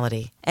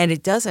personality. And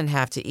it doesn't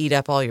have to eat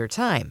up all your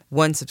time.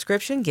 One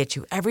subscription gets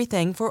you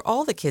everything for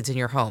all the kids in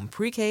your home,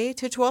 pre-K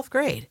to 12th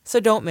grade.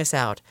 So don't miss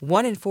out.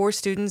 1 in 4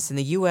 students in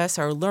the U.S.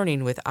 are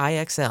learning with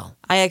IXL.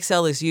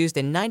 IXL is used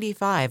in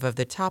 95 of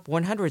the top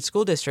 100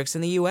 school districts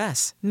in the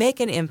U.S. Make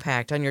an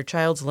impact on your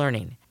child's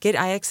learning. Get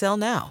IXL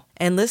now.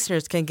 And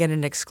listeners can get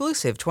an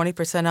exclusive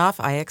 20% off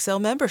IXL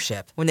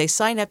membership when they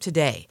sign up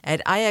today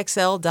at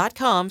IXL.com/audio.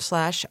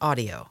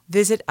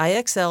 Visit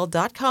IXL.com/audio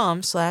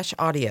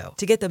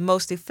to get the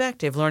most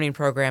effective learning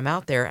program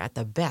out there at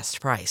the best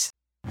price.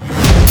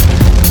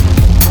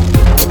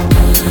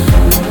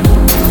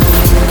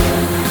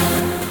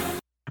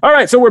 All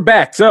right, so we're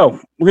back. So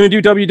we're going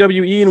to do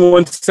WWE in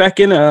 1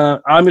 second.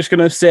 I'm just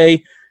going to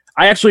say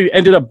I actually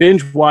ended up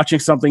binge watching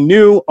something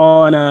new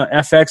on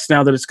FX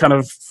now that it's kind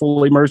of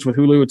fully merged with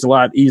Hulu. It's a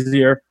lot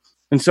easier.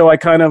 And so I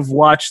kind of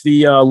watched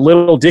the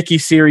Little Dicky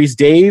series,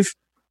 Dave,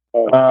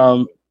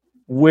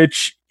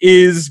 which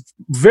is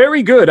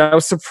very good. I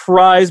was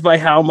surprised by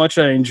how much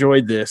I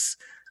enjoyed this.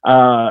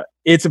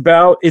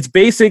 It's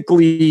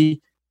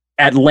basically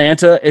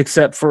Atlanta,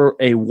 except for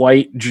a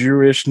white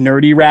Jewish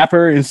nerdy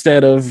rapper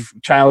instead of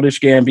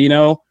Childish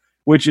Gambino,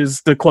 which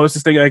is the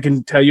closest thing I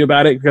can tell you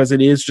about it, because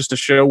it is just a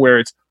show where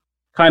it's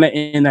kind of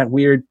in that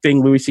weird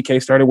thing Louis C.K.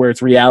 started, where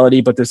it's reality,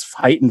 but this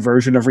heightened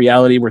version of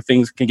reality where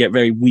things can get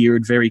very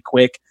weird very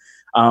quick.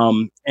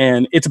 And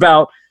it's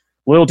about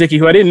Little Dicky,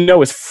 who I didn't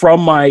know is from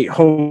my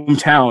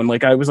hometown.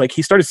 Like, I was like,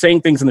 he started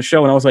saying things in the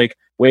show, and I was like,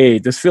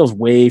 wait, this feels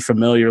way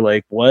familiar.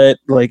 Like, what?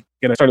 Like,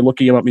 and I started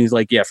looking him up, and he's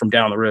like, yeah, from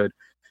down the road.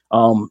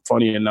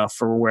 Funny enough,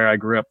 for where I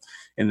grew up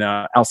in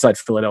outside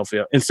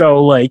Philadelphia. And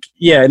so, like,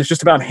 yeah, and it's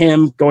just about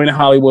him going to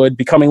Hollywood,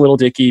 becoming Little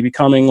Dicky,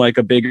 becoming like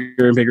a bigger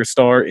and bigger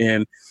star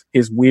in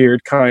his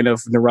weird kind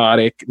of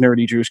neurotic,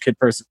 nerdy Jewish kid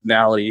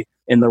personality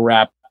in the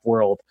rap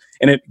world.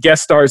 And it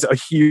guest stars a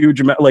huge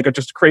amount, like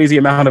just a crazy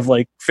amount of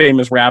like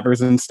famous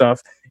rappers and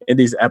stuff in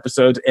these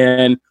episodes.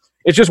 And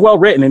it's just well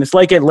written, and it's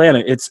like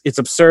Atlanta. It's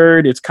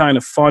absurd. It's kind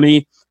of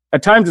funny.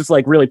 At times it's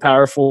like really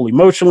powerful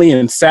emotionally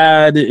and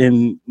sad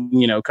and,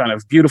 you know, kind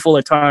of beautiful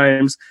at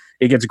times.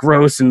 It gets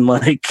gross and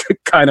like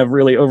kind of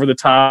really over the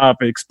top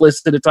and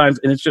explicit at times.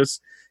 And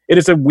it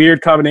is a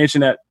weird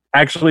combination that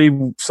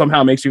actually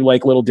somehow makes you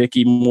like Little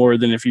Dicky more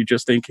than if you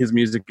just think his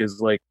music is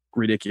like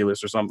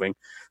ridiculous or something.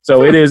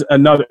 So it is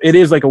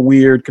like a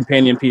weird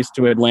companion piece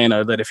to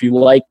Atlanta that if you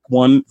like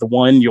the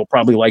one, you'll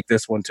probably like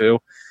this one too.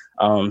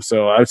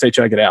 So I would say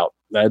check it out.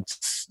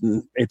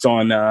 It's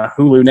on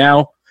Hulu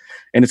now,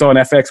 and it's on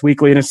FX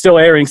Weekly, and it's still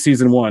airing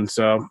season 1.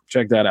 So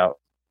check that out.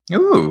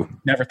 Ooh.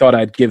 Never thought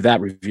I'd give that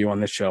review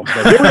on this show.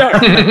 But here we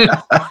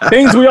are.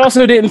 Things we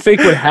also didn't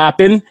think would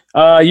happen.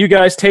 You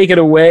guys take it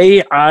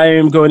away. I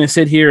am going to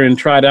sit here and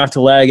try not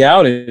to lag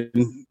out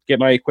and get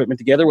my equipment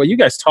together while you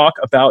guys talk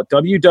about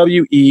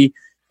WWE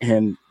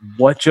and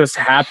what just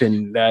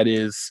happened. That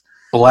is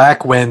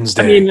Black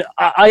Wednesday. I mean,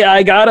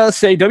 I gotta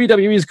say,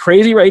 WWE is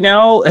crazy right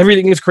now.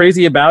 Everything is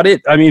crazy about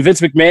it. I mean,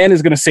 Vince McMahon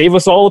is going to save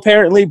us all,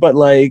 apparently, but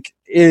like,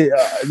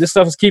 this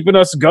stuff is keeping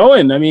us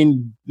going. I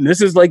mean,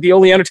 this is like the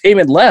only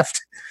entertainment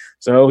left.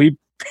 So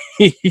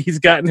he's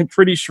gotten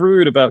pretty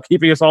shrewd about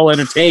keeping us all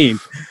entertained.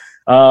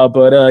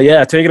 But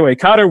yeah, take it away.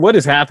 Cotter, what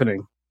is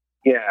happening?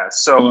 Yeah,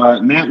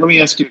 so Matt, let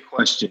me ask you a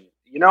question.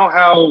 You know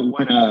how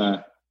when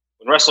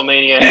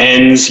WrestleMania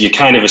ends, you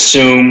kind of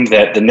assume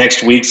that the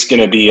next week's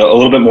going to be a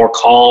little bit more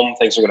calm.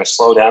 Things are going to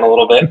slow down a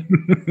little bit.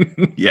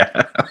 Yeah.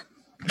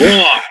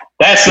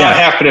 That's not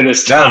happening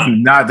this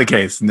time. That's not the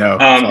case, no.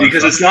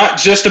 Because it's not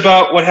just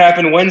about what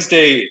happened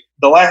Wednesday.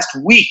 The last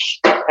week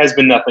has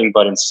been nothing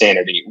but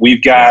insanity.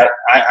 We've got,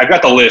 I've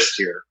got the list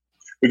here.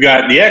 We've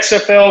got the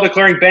XFL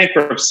declaring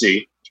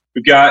bankruptcy.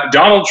 We've got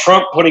Donald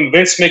Trump putting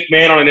Vince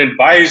McMahon on an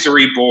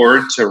advisory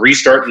board to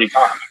restart the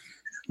economy.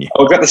 Yeah.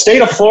 We've got the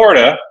state of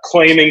Florida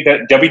claiming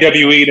that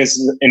WWE is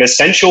an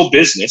essential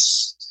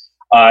business,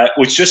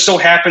 which just so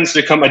happens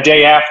to come a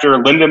day after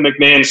Linda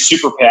McMahon's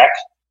super PAC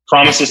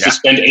promises to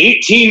spend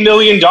 $18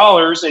 million in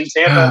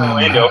Tampa and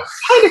Orlando.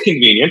 Kind of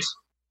convenient,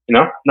 you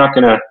know. Not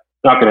gonna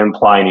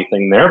imply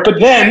anything there. But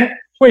then,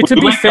 wait. To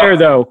be fair,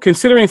 though,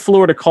 considering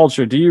Florida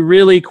culture, do you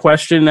really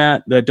question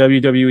that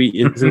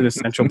WWE is an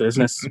essential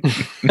business?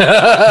 When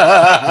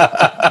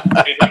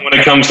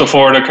it comes to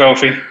Florida,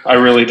 Kofi, I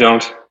really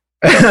don't.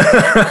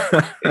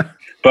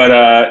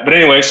 But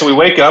anyway, so we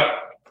wake up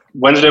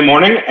Wednesday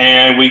morning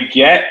and we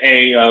get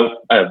a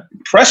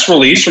press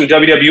release from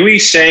WWE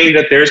saying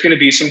that there's going to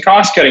be some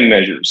cost-cutting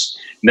measures.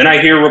 And then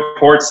I hear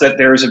reports that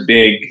there's a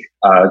big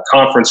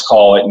conference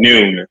call at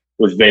noon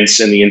with Vince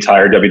and the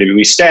entire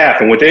WWE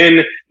staff. And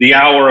within the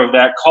hour of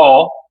that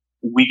call,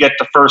 we get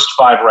the first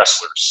 5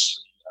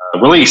 wrestlers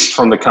released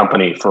from the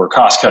company for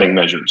cost-cutting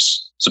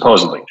measures,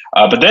 supposedly.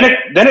 But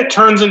then it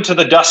turns into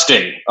the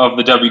dusting of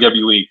the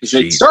WWE, because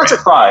it starts at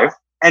 5,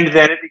 and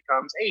then it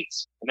becomes 8,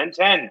 and then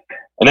 10,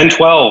 and then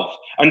 12,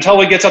 until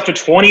it gets up to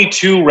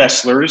 22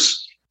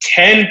 wrestlers,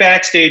 10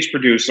 backstage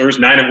producers,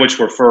 9 of which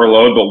were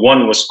furloughed, but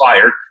 1 was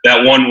fired.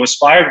 That 1 was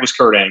fired was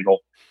Kurt Angle.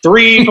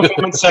 3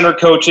 Performance Center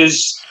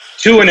coaches,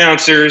 2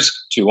 announcers,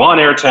 2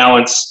 on-air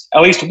talents,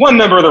 at least 1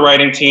 member of the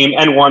writing team,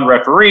 and 1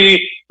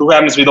 referee, who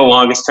happens to be the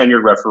longest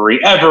tenured referee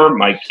ever,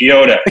 Mike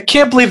Chioda. I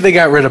can't believe they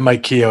got rid of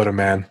Mike Chioda,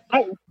 man.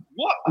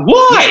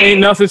 Why? Ain't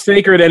nothing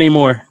sacred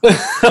anymore.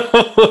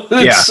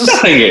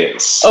 Nothing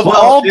is. Of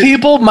all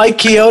people, Mike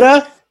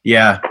Chioda?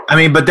 Yeah. I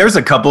mean, but there's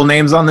a couple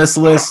names on this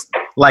list.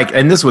 Like,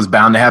 and this was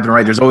bound to happen,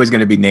 right? There's always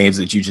going to be names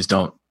that you just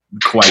don't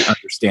quite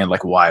understand,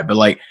 like, why. But,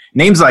 like,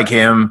 names like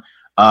him,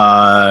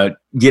 Zack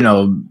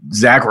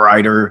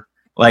Ryder,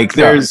 like,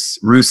 there's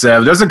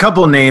Rusev. There's a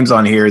couple of names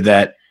on here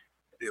that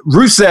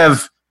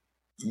Rusev,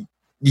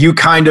 you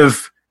kind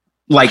of,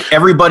 like,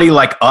 everybody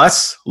like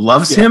us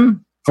loves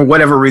him. For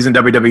whatever reason,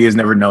 WWE has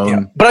never known.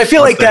 Yeah. But I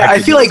feel like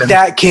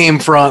that came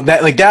from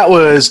that. Like, that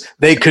was,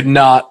 they could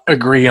not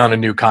agree on a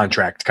new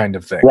contract kind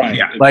of thing. Right.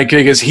 Yeah. Like,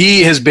 because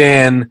he has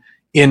been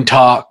in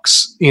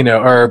talks,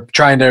 or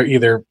trying to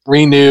either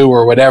renew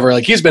or whatever.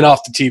 Like, he's been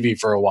off the TV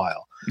for a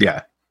while.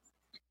 Yeah.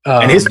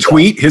 And his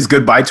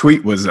goodbye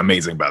tweet was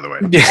amazing, by the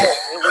way.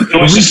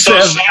 It was just so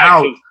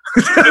sad.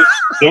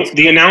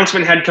 The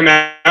announcement hadn't come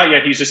out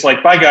yet. He's just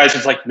like, bye, guys.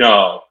 It's like,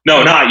 no,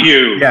 not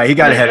you. Yeah, he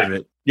got ahead of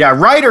it. Yeah,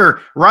 Ryder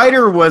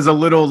was a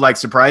little, like,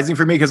 surprising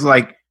for me because,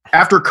 like,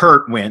 after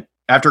Kurt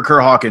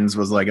Hawkins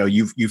was like, oh,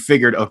 you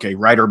figured, okay,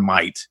 Ryder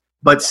might.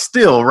 But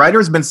still,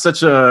 Ryder's been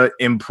such a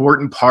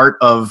important part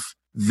of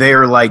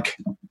their, like,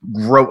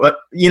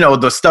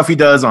 the stuff he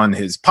does on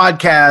his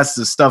podcast,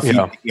 the stuff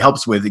he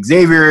helps with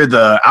Xavier,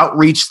 the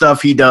outreach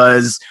stuff he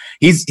does.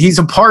 He's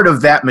a part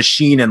of that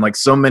machine in, like,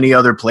 so many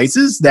other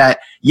places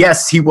that,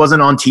 yes, he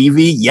wasn't on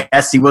TV.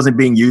 Yes, he wasn't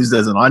being used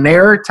as an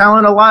on-air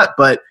talent a lot,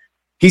 but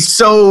he's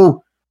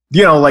so,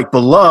 like,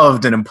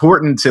 beloved and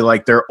important to,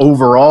 like, their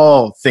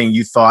overall thing.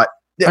 You thought,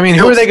 I mean,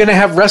 who are they going to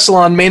have wrestle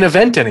on main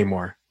event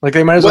anymore? Like,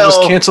 they might as well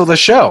just cancel the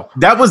show.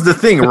 That was the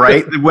thing,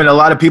 right? When a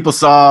lot of people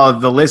saw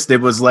the list,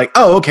 it was like,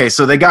 oh, okay,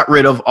 so they got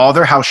rid of all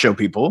their house show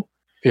people.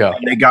 Yeah.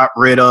 And they got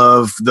rid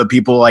of the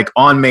people, like,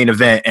 on main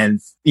event and,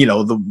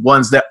 the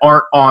ones that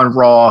aren't on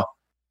Raw,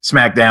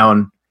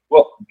 SmackDown.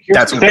 Well,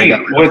 here's the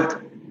thing.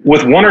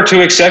 With 1 or 2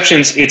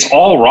 exceptions, it's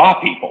all Raw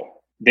people.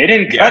 They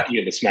didn't cut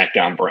you the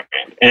SmackDown brand.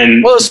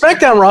 And the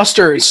SmackDown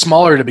roster is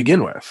smaller to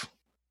begin with.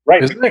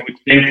 Right. I would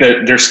think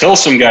that there's still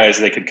some guys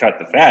they could cut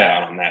the fat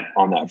out on that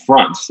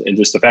front. And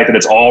just the fact that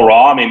it's all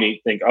Raw made me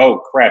think,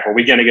 oh, crap, are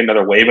we going to get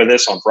another wave of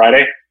this on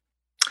Friday?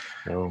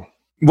 No.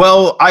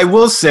 Well, I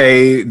will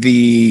say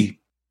the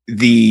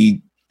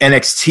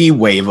NXT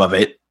wave of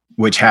it,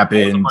 which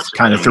happened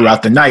kind of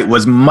throughout the night,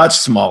 was much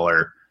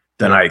smaller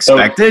than I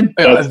expected.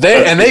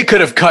 They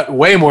could have cut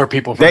way more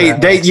people from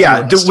with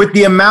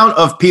the amount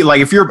of people,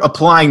 like, if you're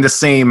applying the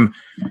same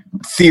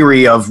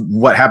theory of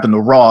what happened to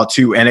Raw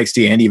to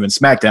NXT and even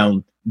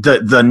SmackDown,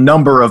 the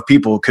number of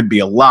people could be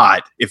a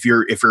lot if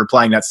you're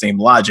applying that same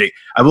logic.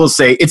 I will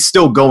say it's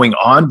still going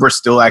on. We're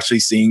still actually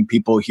seeing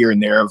people here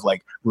and there of,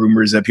 like,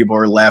 rumors that people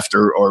are left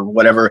or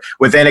whatever.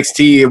 With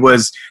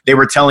NXT, they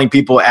were telling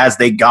people as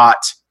they got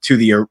to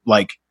the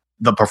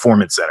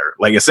Performance Center,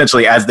 like,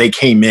 essentially as they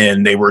came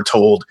in, they were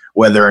told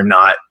whether or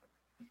not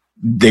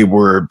they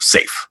were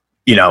safe,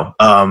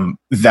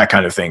 that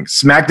kind of thing.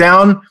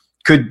 SmackDown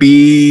could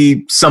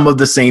be some of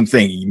the same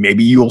thing.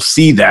 Maybe you'll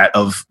see that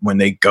of when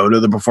they go to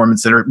the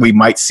Performance Center, we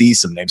might see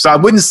some names. So I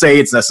wouldn't say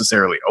it's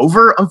necessarily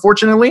over,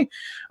 unfortunately.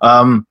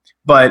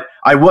 But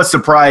I was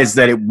surprised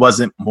that it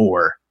wasn't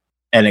more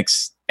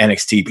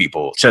NXT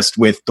people, just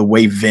with the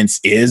way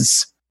Vince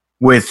is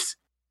with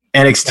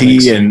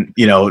NXT and,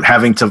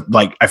 having to,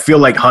 like, I feel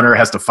like Hunter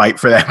has to fight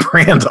for that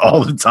brand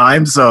all the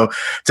time. So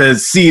to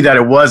see that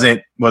it was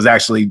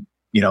actually,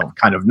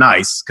 kind of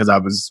nice, because I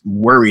was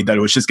worried that it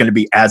was just going to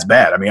be as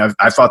bad. I mean,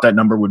 I thought that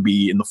number would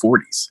be in the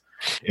 40s.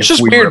 It's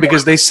just weird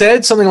because they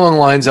said something along the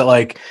lines that,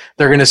 like,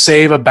 they're going to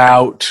save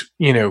about,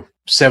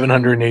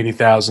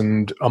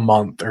 $780,000 a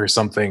month or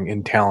something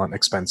in talent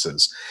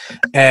expenses.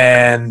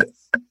 And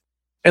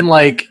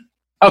like,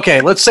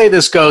 okay, let's say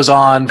this goes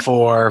on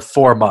for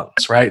 4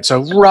 months, right?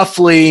 So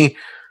roughly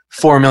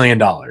 $4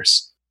 million.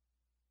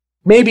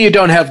 Maybe you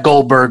don't have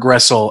Goldberg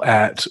wrestle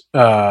at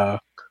a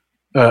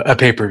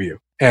pay-per-view,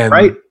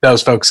 and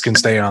those folks can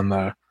stay on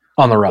the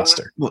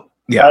roster.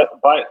 Yeah.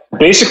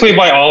 Basically,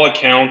 by all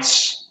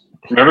accounts,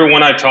 from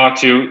everyone I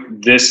talked to,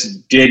 this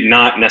did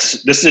not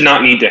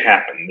need to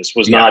happen. This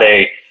was not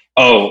the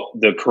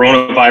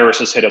coronavirus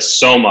has hit us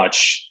so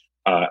much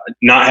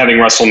not having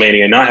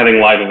WrestleMania, not having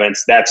live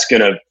events, that's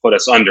going to put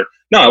us under.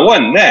 No, it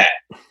wasn't that.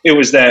 It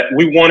was that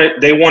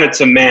they wanted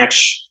to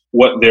match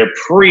what their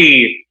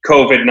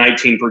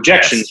pre-COVID-19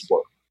 projections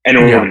were. And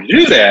in order to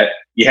do that,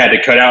 you had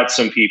to cut out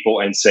some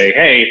people and say,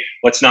 hey,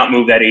 let's not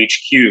move that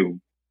HQ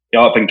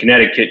up in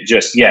Connecticut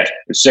just yet.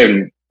 It's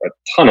saving a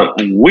ton of,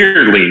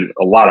 weirdly,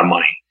 a lot of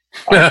money.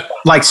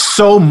 Like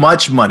so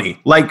much money.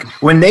 Like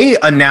when they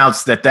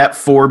announced that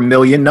 4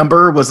 million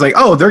number was like,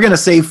 oh, they're going to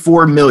save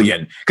 4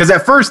 million. Because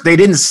at first they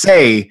didn't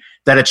say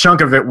that a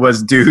chunk of it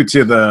was due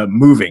to the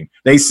moving.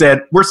 They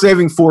said, we're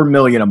saving 4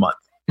 million a month.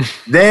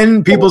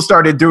 Then people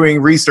started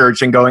doing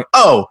research and going,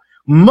 oh,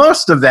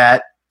 most of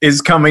that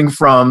is coming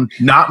from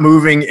not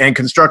moving and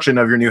construction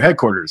of your new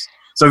headquarters.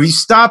 So if you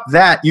stop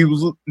that,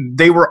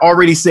 they were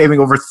already saving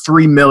over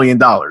 $3 million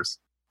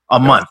a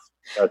month.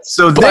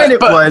 Then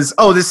it was,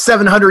 this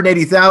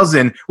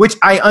 780,000, which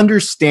I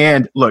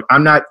understand. Look,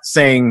 I'm not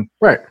saying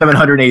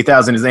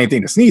 780,000 is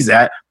anything to sneeze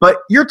at, but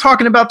you're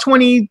talking about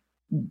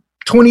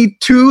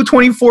 22,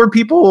 24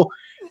 people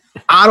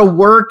out of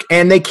work,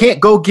 and they can't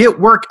go get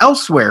work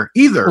elsewhere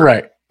either.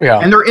 Right. Yeah.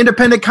 And they're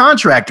independent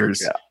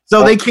contractors. Yeah.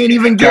 So they can't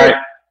even get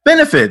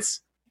benefits.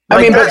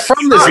 I mean, but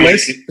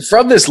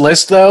from this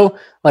list though,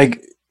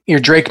 like your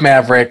Drake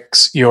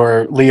Mavericks,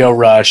 your Leo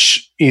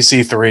Rush,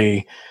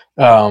 EC3,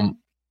 that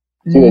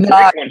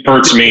one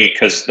hurts me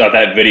because of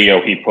that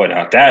video he put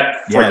out.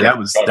 That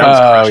was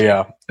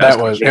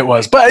it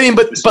was. But I mean,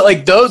 but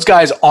like those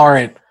guys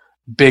aren't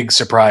big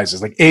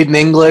surprises. Like Aiden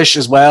English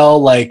as well.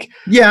 Like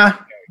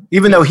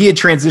even though he had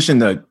transitioned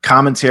the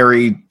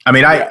commentary. I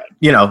mean, but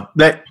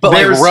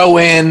like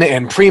Rowan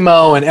and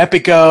Primo and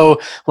Epico,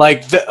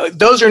 like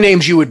those are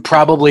names you would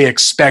probably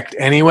expect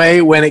anyway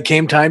when it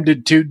came time to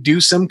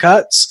do some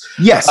cuts.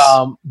 Yes.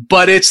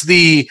 But it's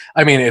the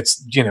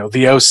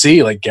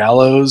OC, like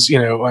Gallows,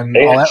 and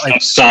they all that.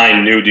 Like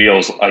signed new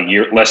deals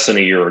less than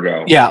a year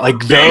ago. Yeah,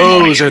 like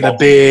those are the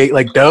big.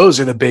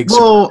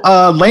 Well,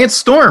 Lance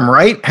Storm,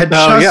 right?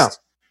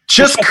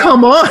 Just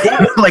come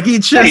on. Like he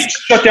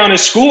shut down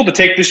his school to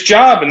take this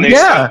job, and they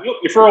said,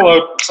 "You're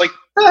furloughed." It's like,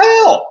 the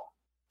hell.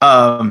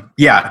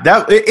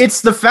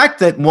 It's the fact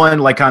that one,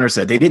 like Connor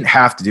said, they didn't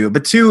have to do it,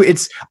 but two,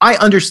 I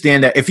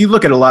understand that if you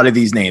look at a lot of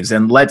these names,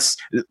 and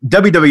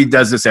WWE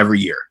does this every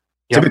year,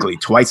 typically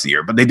twice a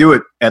year, but they do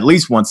it at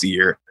least once a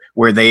year,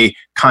 where they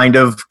kind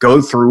of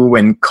go through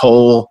and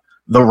cull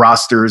the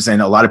rosters,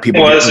 and a lot of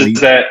people. Is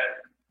that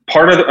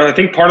I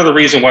think part of the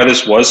reason why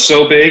this was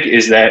so big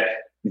is that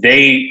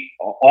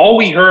all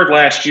we heard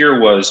last year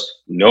was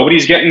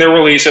nobody's getting their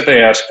release if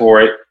they ask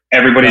for it.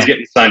 Everybody's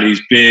getting signed to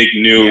these big,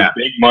 new,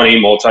 big money,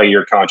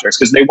 multi-year contracts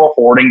because they were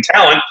hoarding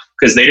talent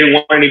because they didn't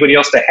want anybody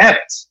else to have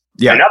it.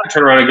 Yeah. And now they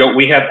turn around and go,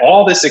 we have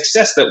all this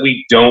success that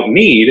we don't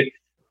need,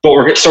 but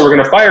we're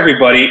going to fire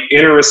everybody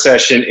in a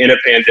recession, in a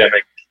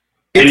pandemic.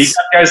 And you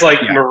got guys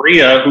like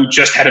Maria who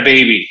just had a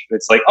baby.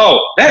 It's like,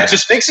 that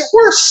just makes it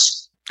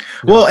worse.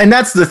 Well, and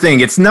that's the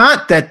thing. It's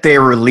not that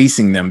they're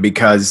releasing them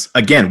because,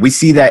 again, we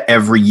see that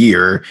every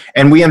year,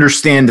 and we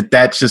understand that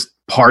that's just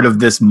part of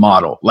this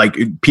model. Like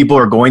people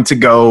are going to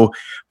go,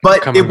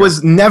 but it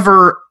was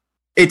never.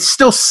 It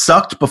still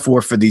sucked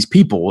before for these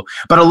people,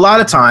 but a lot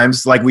of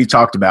times, like we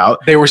talked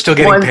about, they were still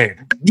getting paid.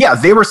 Yeah,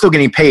 they were still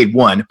getting paid,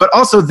 but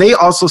also they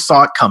also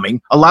saw it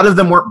coming. A lot of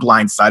them weren't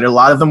blindsided. A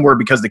lot of them were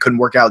because they couldn't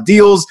work out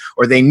deals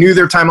or they knew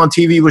their time on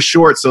TV was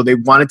short, so they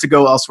wanted to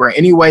go elsewhere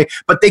anyway,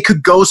 but they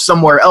could go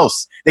somewhere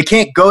else. They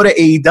can't go to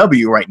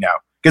AEW right now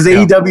because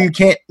AEW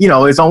can't,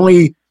 is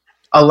only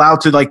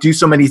allowed to like do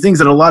so many things,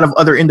 and a lot of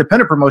other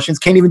independent promotions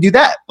can't even do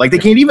that. Like they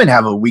can't even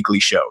have a weekly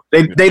show.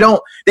 They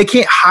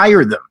can't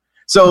hire them.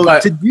 So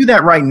to do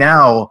that right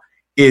now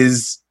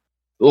is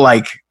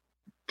like,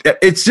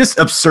 it's just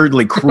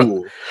absurdly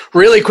cruel.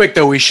 Really quick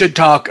though, we should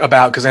talk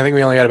about, because I think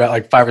we only got about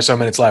like 5 or so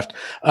minutes left,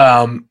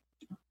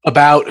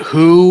 about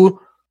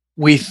who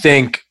we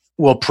think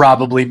will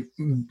probably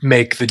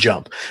make the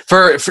jump.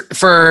 For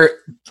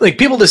like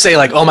people to say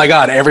like, oh my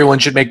God, everyone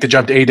should make the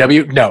jump to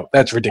AEW. No,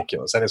 that's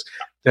ridiculous. That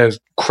is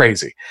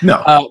crazy.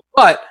 No.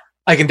 But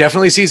I can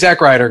definitely see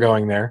Zack Ryder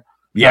going there.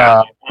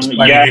 Yeah,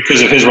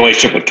 because of his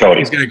relationship with Cody.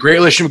 He's got a great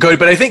relationship with Cody,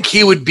 but I think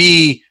he would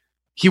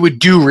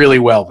do really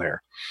well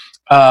there.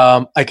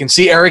 I can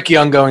see Eric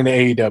Young going to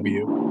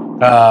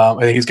AEW. I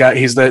think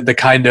he's the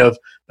kind of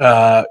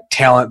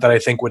talent that I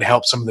think would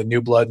help some of the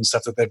new blood and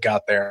stuff that they've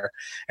got there.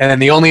 And then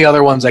the only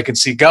other ones I can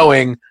see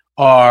going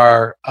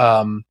are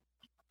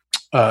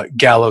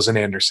Gallows and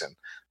Anderson.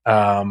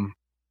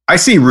 I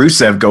see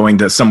Rusev going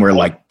to somewhere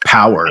like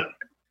Power,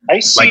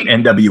 like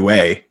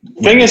NWA.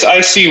 Thing is,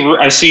 I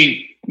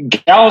see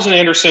Gallows and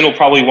Anderson will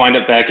probably wind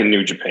up back in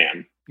New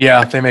Japan.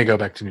 Yeah, they may go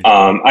back to New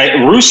Japan.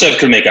 Rusev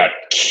could make a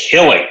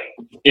killing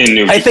in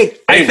New Japan.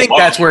 I think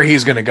that's where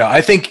he's going to go. I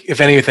think, if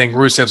anything,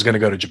 Rusev's going to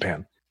go to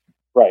Japan.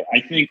 Right.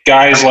 I think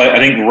guys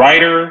like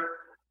Ryder,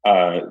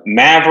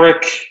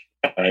 Maverick,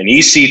 and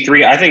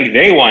EC3, I think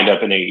they wind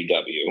up in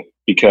AEW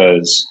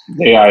because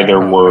they either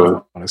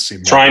were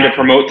trying to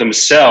promote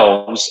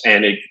themselves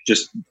and it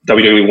just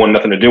WWE wanted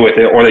nothing to do with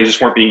it, or they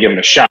just weren't being given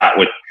a shot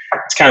with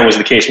it's kind of was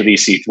the case with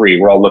EC3.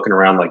 We're all looking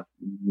around like,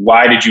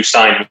 why did you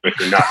sign him if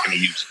you're not going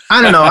to use it?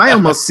 I don't know. I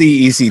almost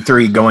see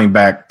EC3 going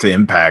back to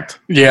Impact.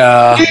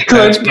 Yeah,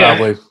 could,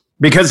 probably.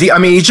 Because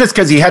he's just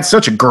because he had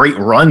such a great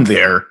run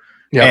there.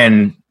 Yep.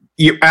 And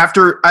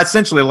after,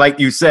 essentially, like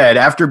you said,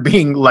 after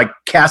being like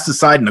cast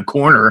aside in a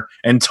corner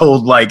and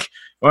told like,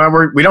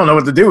 well, we don't know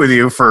what to do with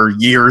you for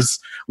years.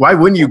 Why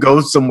wouldn't you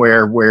go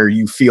somewhere where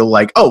you feel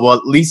like, oh, well,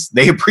 at least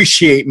they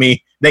appreciate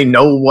me. They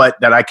know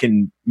that I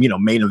can,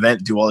 main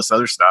event, do all this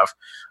other stuff.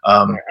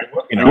 I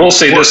will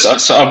say this,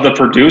 of the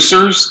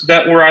producers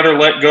that were either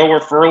let go or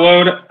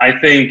furloughed, I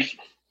think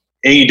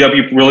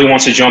AEW really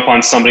wants to jump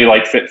on somebody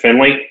like Fit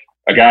Finlay,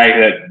 a guy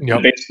that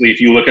basically,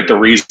 if you look at the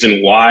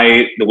reason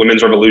why the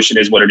Women's Revolution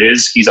is what it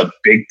is, he's a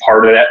big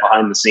part of that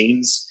behind the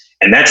scenes.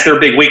 And that's their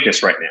big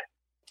weakness right now.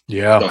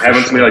 Yeah. So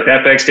having somebody like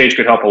that backstage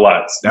could help a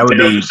lot. That would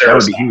be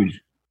huge.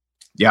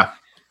 Yeah.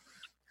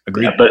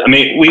 Agreed. Yeah, but I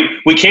mean,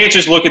 we can't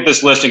just look at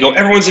this list and go,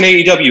 everyone's in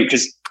AEW,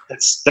 because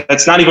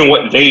that's not even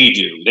what they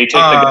do. They take the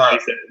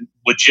guys that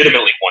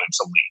legitimately want him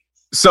to leave.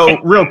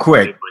 So real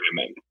quick,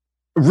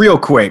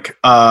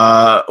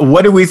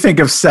 what do we think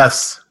of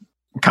Seth's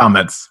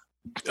comments?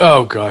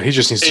 Oh God, he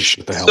just needs to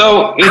shut the hell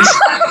So up.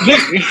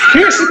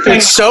 here's the thing.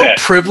 It's so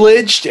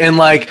privileged, and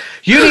like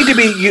you need to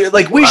be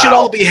we should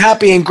all be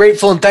happy and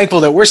grateful and thankful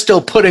that we're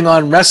still putting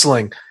on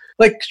wrestling.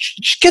 Like,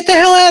 get the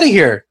hell out of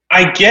here.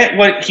 I get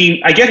what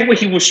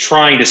he was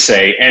trying to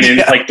say, and in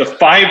like the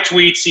 5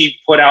 tweets he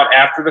put out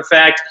after the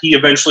fact, he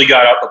eventually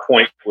got out the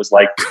point. Was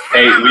like,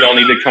 "Hey, we all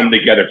need to come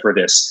together for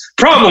this."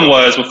 Problem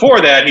was,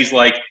 before that, he's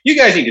like, "You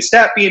guys need to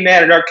stop being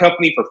mad at our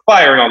company for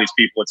firing all these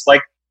people." It's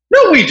like,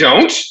 no, we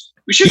don't.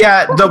 We should.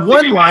 Yeah, the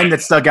one line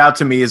that stuck out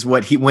to me is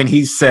when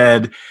he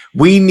said,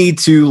 "We need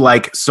to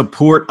like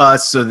support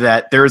us so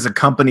that there is a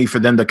company for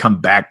them to come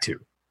back to,"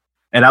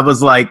 and I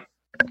was like,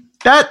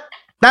 that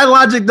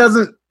logic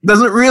doesn't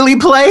really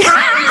play.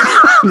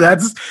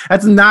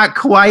 that's not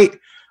quite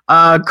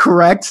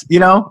correct,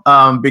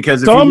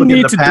 because if some you look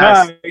need at the to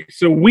past, die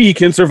so we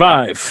can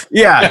survive.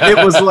 Yeah,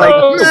 it was like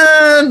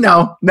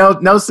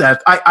no,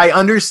 Seth. I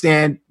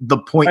understand the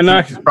point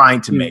he's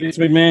trying to make. Vince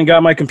McMahon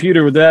got my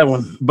computer with that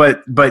one,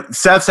 but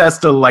Seth has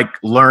to like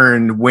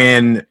learn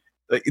when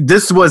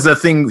this was a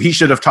thing he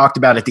should have talked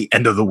about at the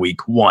end of the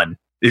week. 1,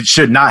 it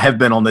should not have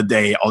been on the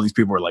day all these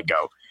people were let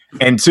go,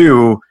 and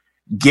 2,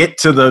 get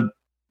to the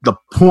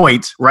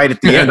point right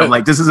at the end. I'm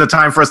like, this is a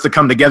time for us to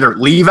come together.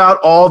 Leave out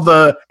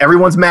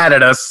everyone's mad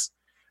at us.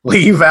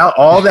 Leave out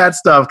all that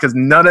stuff, because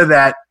none of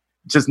that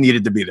just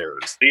needed to be there.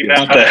 Leave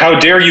out how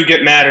dare you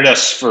get mad at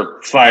us for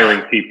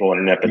firing people in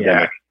an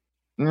epidemic.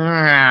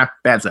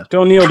 Bad stuff.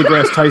 Don't Neil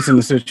deGrasse Tyson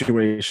the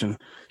situation.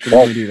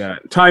 Don't do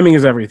that. Timing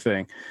is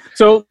everything.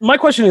 So my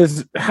question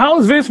is, how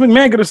is Vince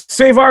McMahon going to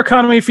save our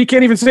economy if he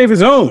can't even save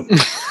his own?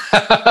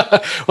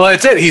 Well,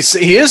 that's it.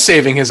 He is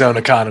saving his own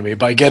economy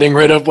by getting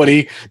rid of what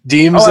he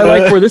deems. I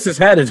like where this is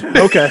headed.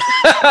 Okay.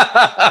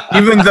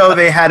 Even though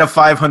they had a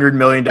 $500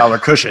 million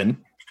cushion.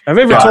 Have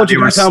I ever told you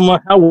guys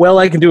how well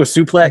I can do a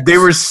suplex? They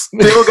were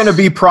still going to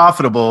be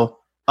profitable.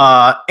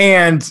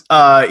 And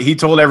he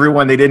told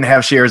everyone they didn't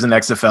have shares in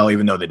XFL,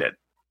 even though they did.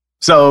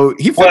 So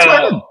he fits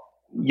right in.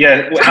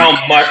 Yeah,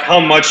 how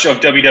much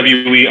of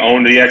WWE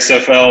owned the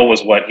XFL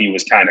was what he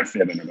was kind of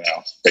fibbing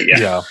about. But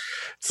yeah.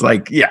 It's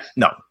like,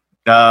 no.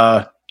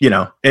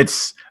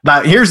 It's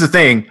not. Here's the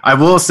thing. I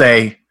will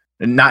say,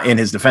 not in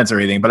his defense or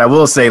anything, but I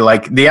will say,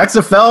 like, the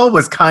XFL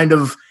was kind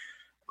of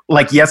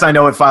like, yes, I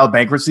know it filed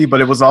bankruptcy,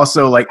 but it was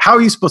also like, how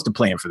are you supposed to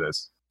plan for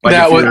this? Like,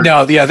 that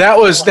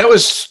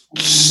was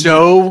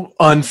so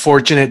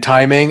unfortunate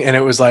timing, and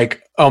it was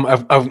like,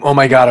 oh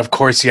my God, of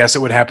course, yes, it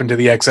would happen to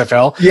the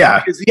XFL. Yeah,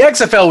 because the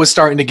XFL was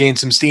starting to gain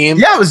some steam.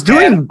 Yeah, it was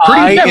doing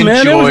pretty good,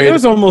 man. It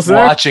was almost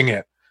watching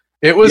there.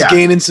 It was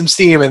gaining some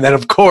steam, and then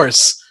of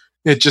course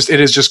it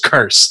is just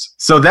cursed.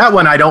 So that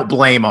one I don't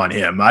blame on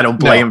him. I don't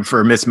blame him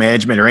for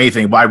mismanagement or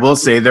anything. But I will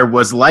say there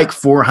was like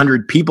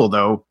 400 people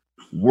though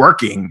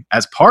working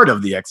as part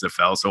of the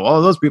XFL, so all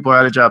of those people are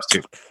out of jobs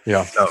too.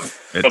 Yeah. So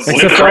it's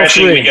XFL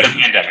 3. We get a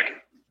pandemic.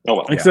 Oh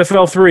well.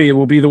 XFL 3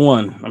 will be the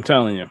one. I'm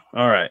telling you.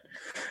 All right.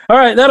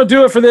 That'll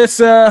do it for this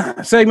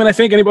segment. I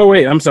think.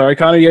 Wait, I'm sorry,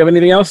 Connor. Do you have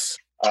anything else?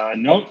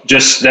 No,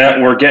 just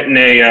that we're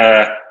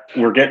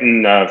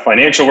getting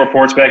financial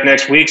reports back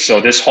next week.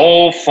 So this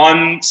whole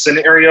fun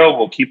scenario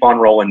will keep on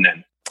rolling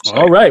then. So.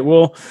 All right.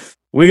 Well,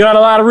 we got a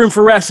lot of room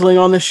for wrestling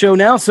on this show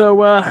now, so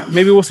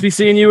maybe we'll be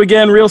seeing you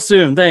again real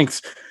soon.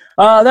 Thanks.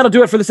 That'll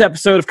do it for this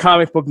episode of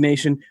Comic Book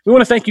Nation. We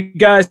want to thank you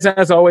guys,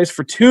 as always,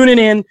 for tuning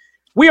in.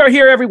 We are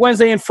here every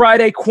Wednesday and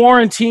Friday,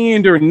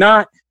 quarantined or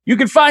not. You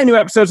can find new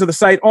episodes of the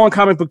site on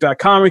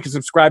comicbook.com, or you can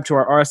subscribe to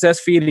our RSS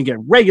feed and get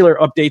regular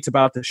updates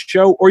about the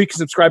show, or you can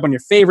subscribe on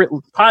your favorite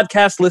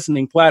podcast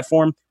listening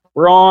platform.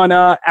 We're on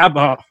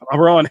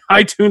we're on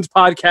iTunes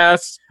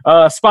Podcasts,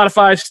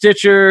 Spotify,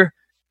 Stitcher,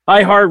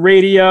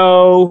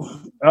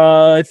 iHeartRadio.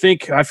 I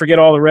think I forget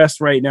all the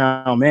rest right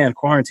now. Man,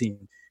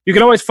 quarantine. You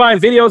can always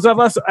find videos of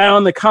us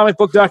on the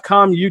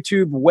comicbook.com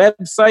YouTube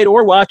website,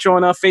 or watch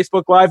on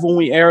Facebook Live when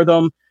we air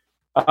them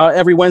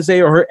every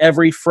Wednesday or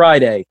every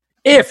Friday.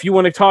 If you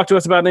want to talk to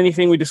us about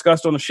anything we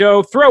discussed on the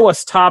show, throw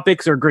us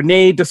topics or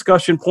grenade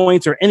discussion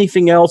points or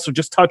anything else, or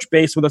just touch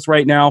base with us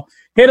right now,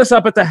 hit us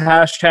up at the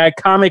hashtag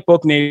Comic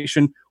Book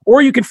Nation,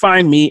 or you can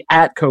find me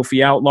at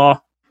Kofi Outlaw.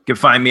 You can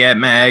find me at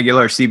Matt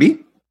Aguilar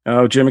CB.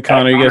 Oh, Jim and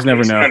Connor, you guys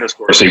never know.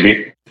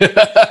 CB.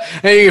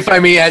 Hey, you can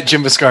find me at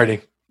Jim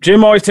Viscardi.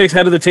 Jim always takes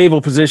head of the table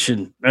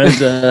position as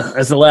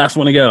the last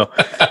one to go.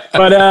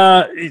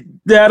 But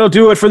that'll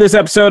do it for this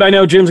episode. I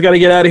know Jim's got to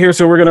get out of here,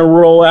 so we're going to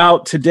roll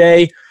out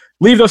today.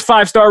 Leave those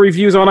 5-star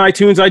reviews on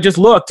iTunes. I just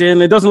looked,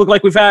 and it doesn't look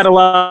like we've had a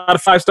lot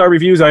of 5-star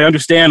reviews. I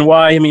understand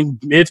why. I mean,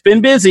 it's been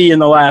busy in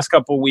the last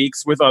couple of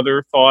weeks with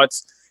other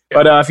thoughts.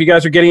 But if you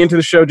guys are getting into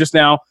the show just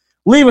now,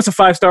 leave us a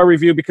 5-star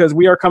review because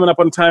we are coming up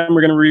on time.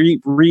 We're going to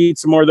read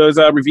some more of those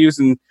reviews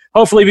and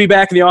hopefully be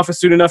back in the office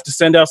soon enough to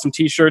send out some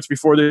T-shirts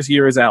before this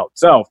year is out.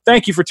 So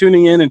thank you for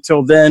tuning in.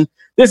 Until then,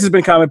 this has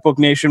been Comic Book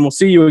Nation. We'll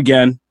see you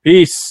again.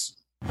 Peace.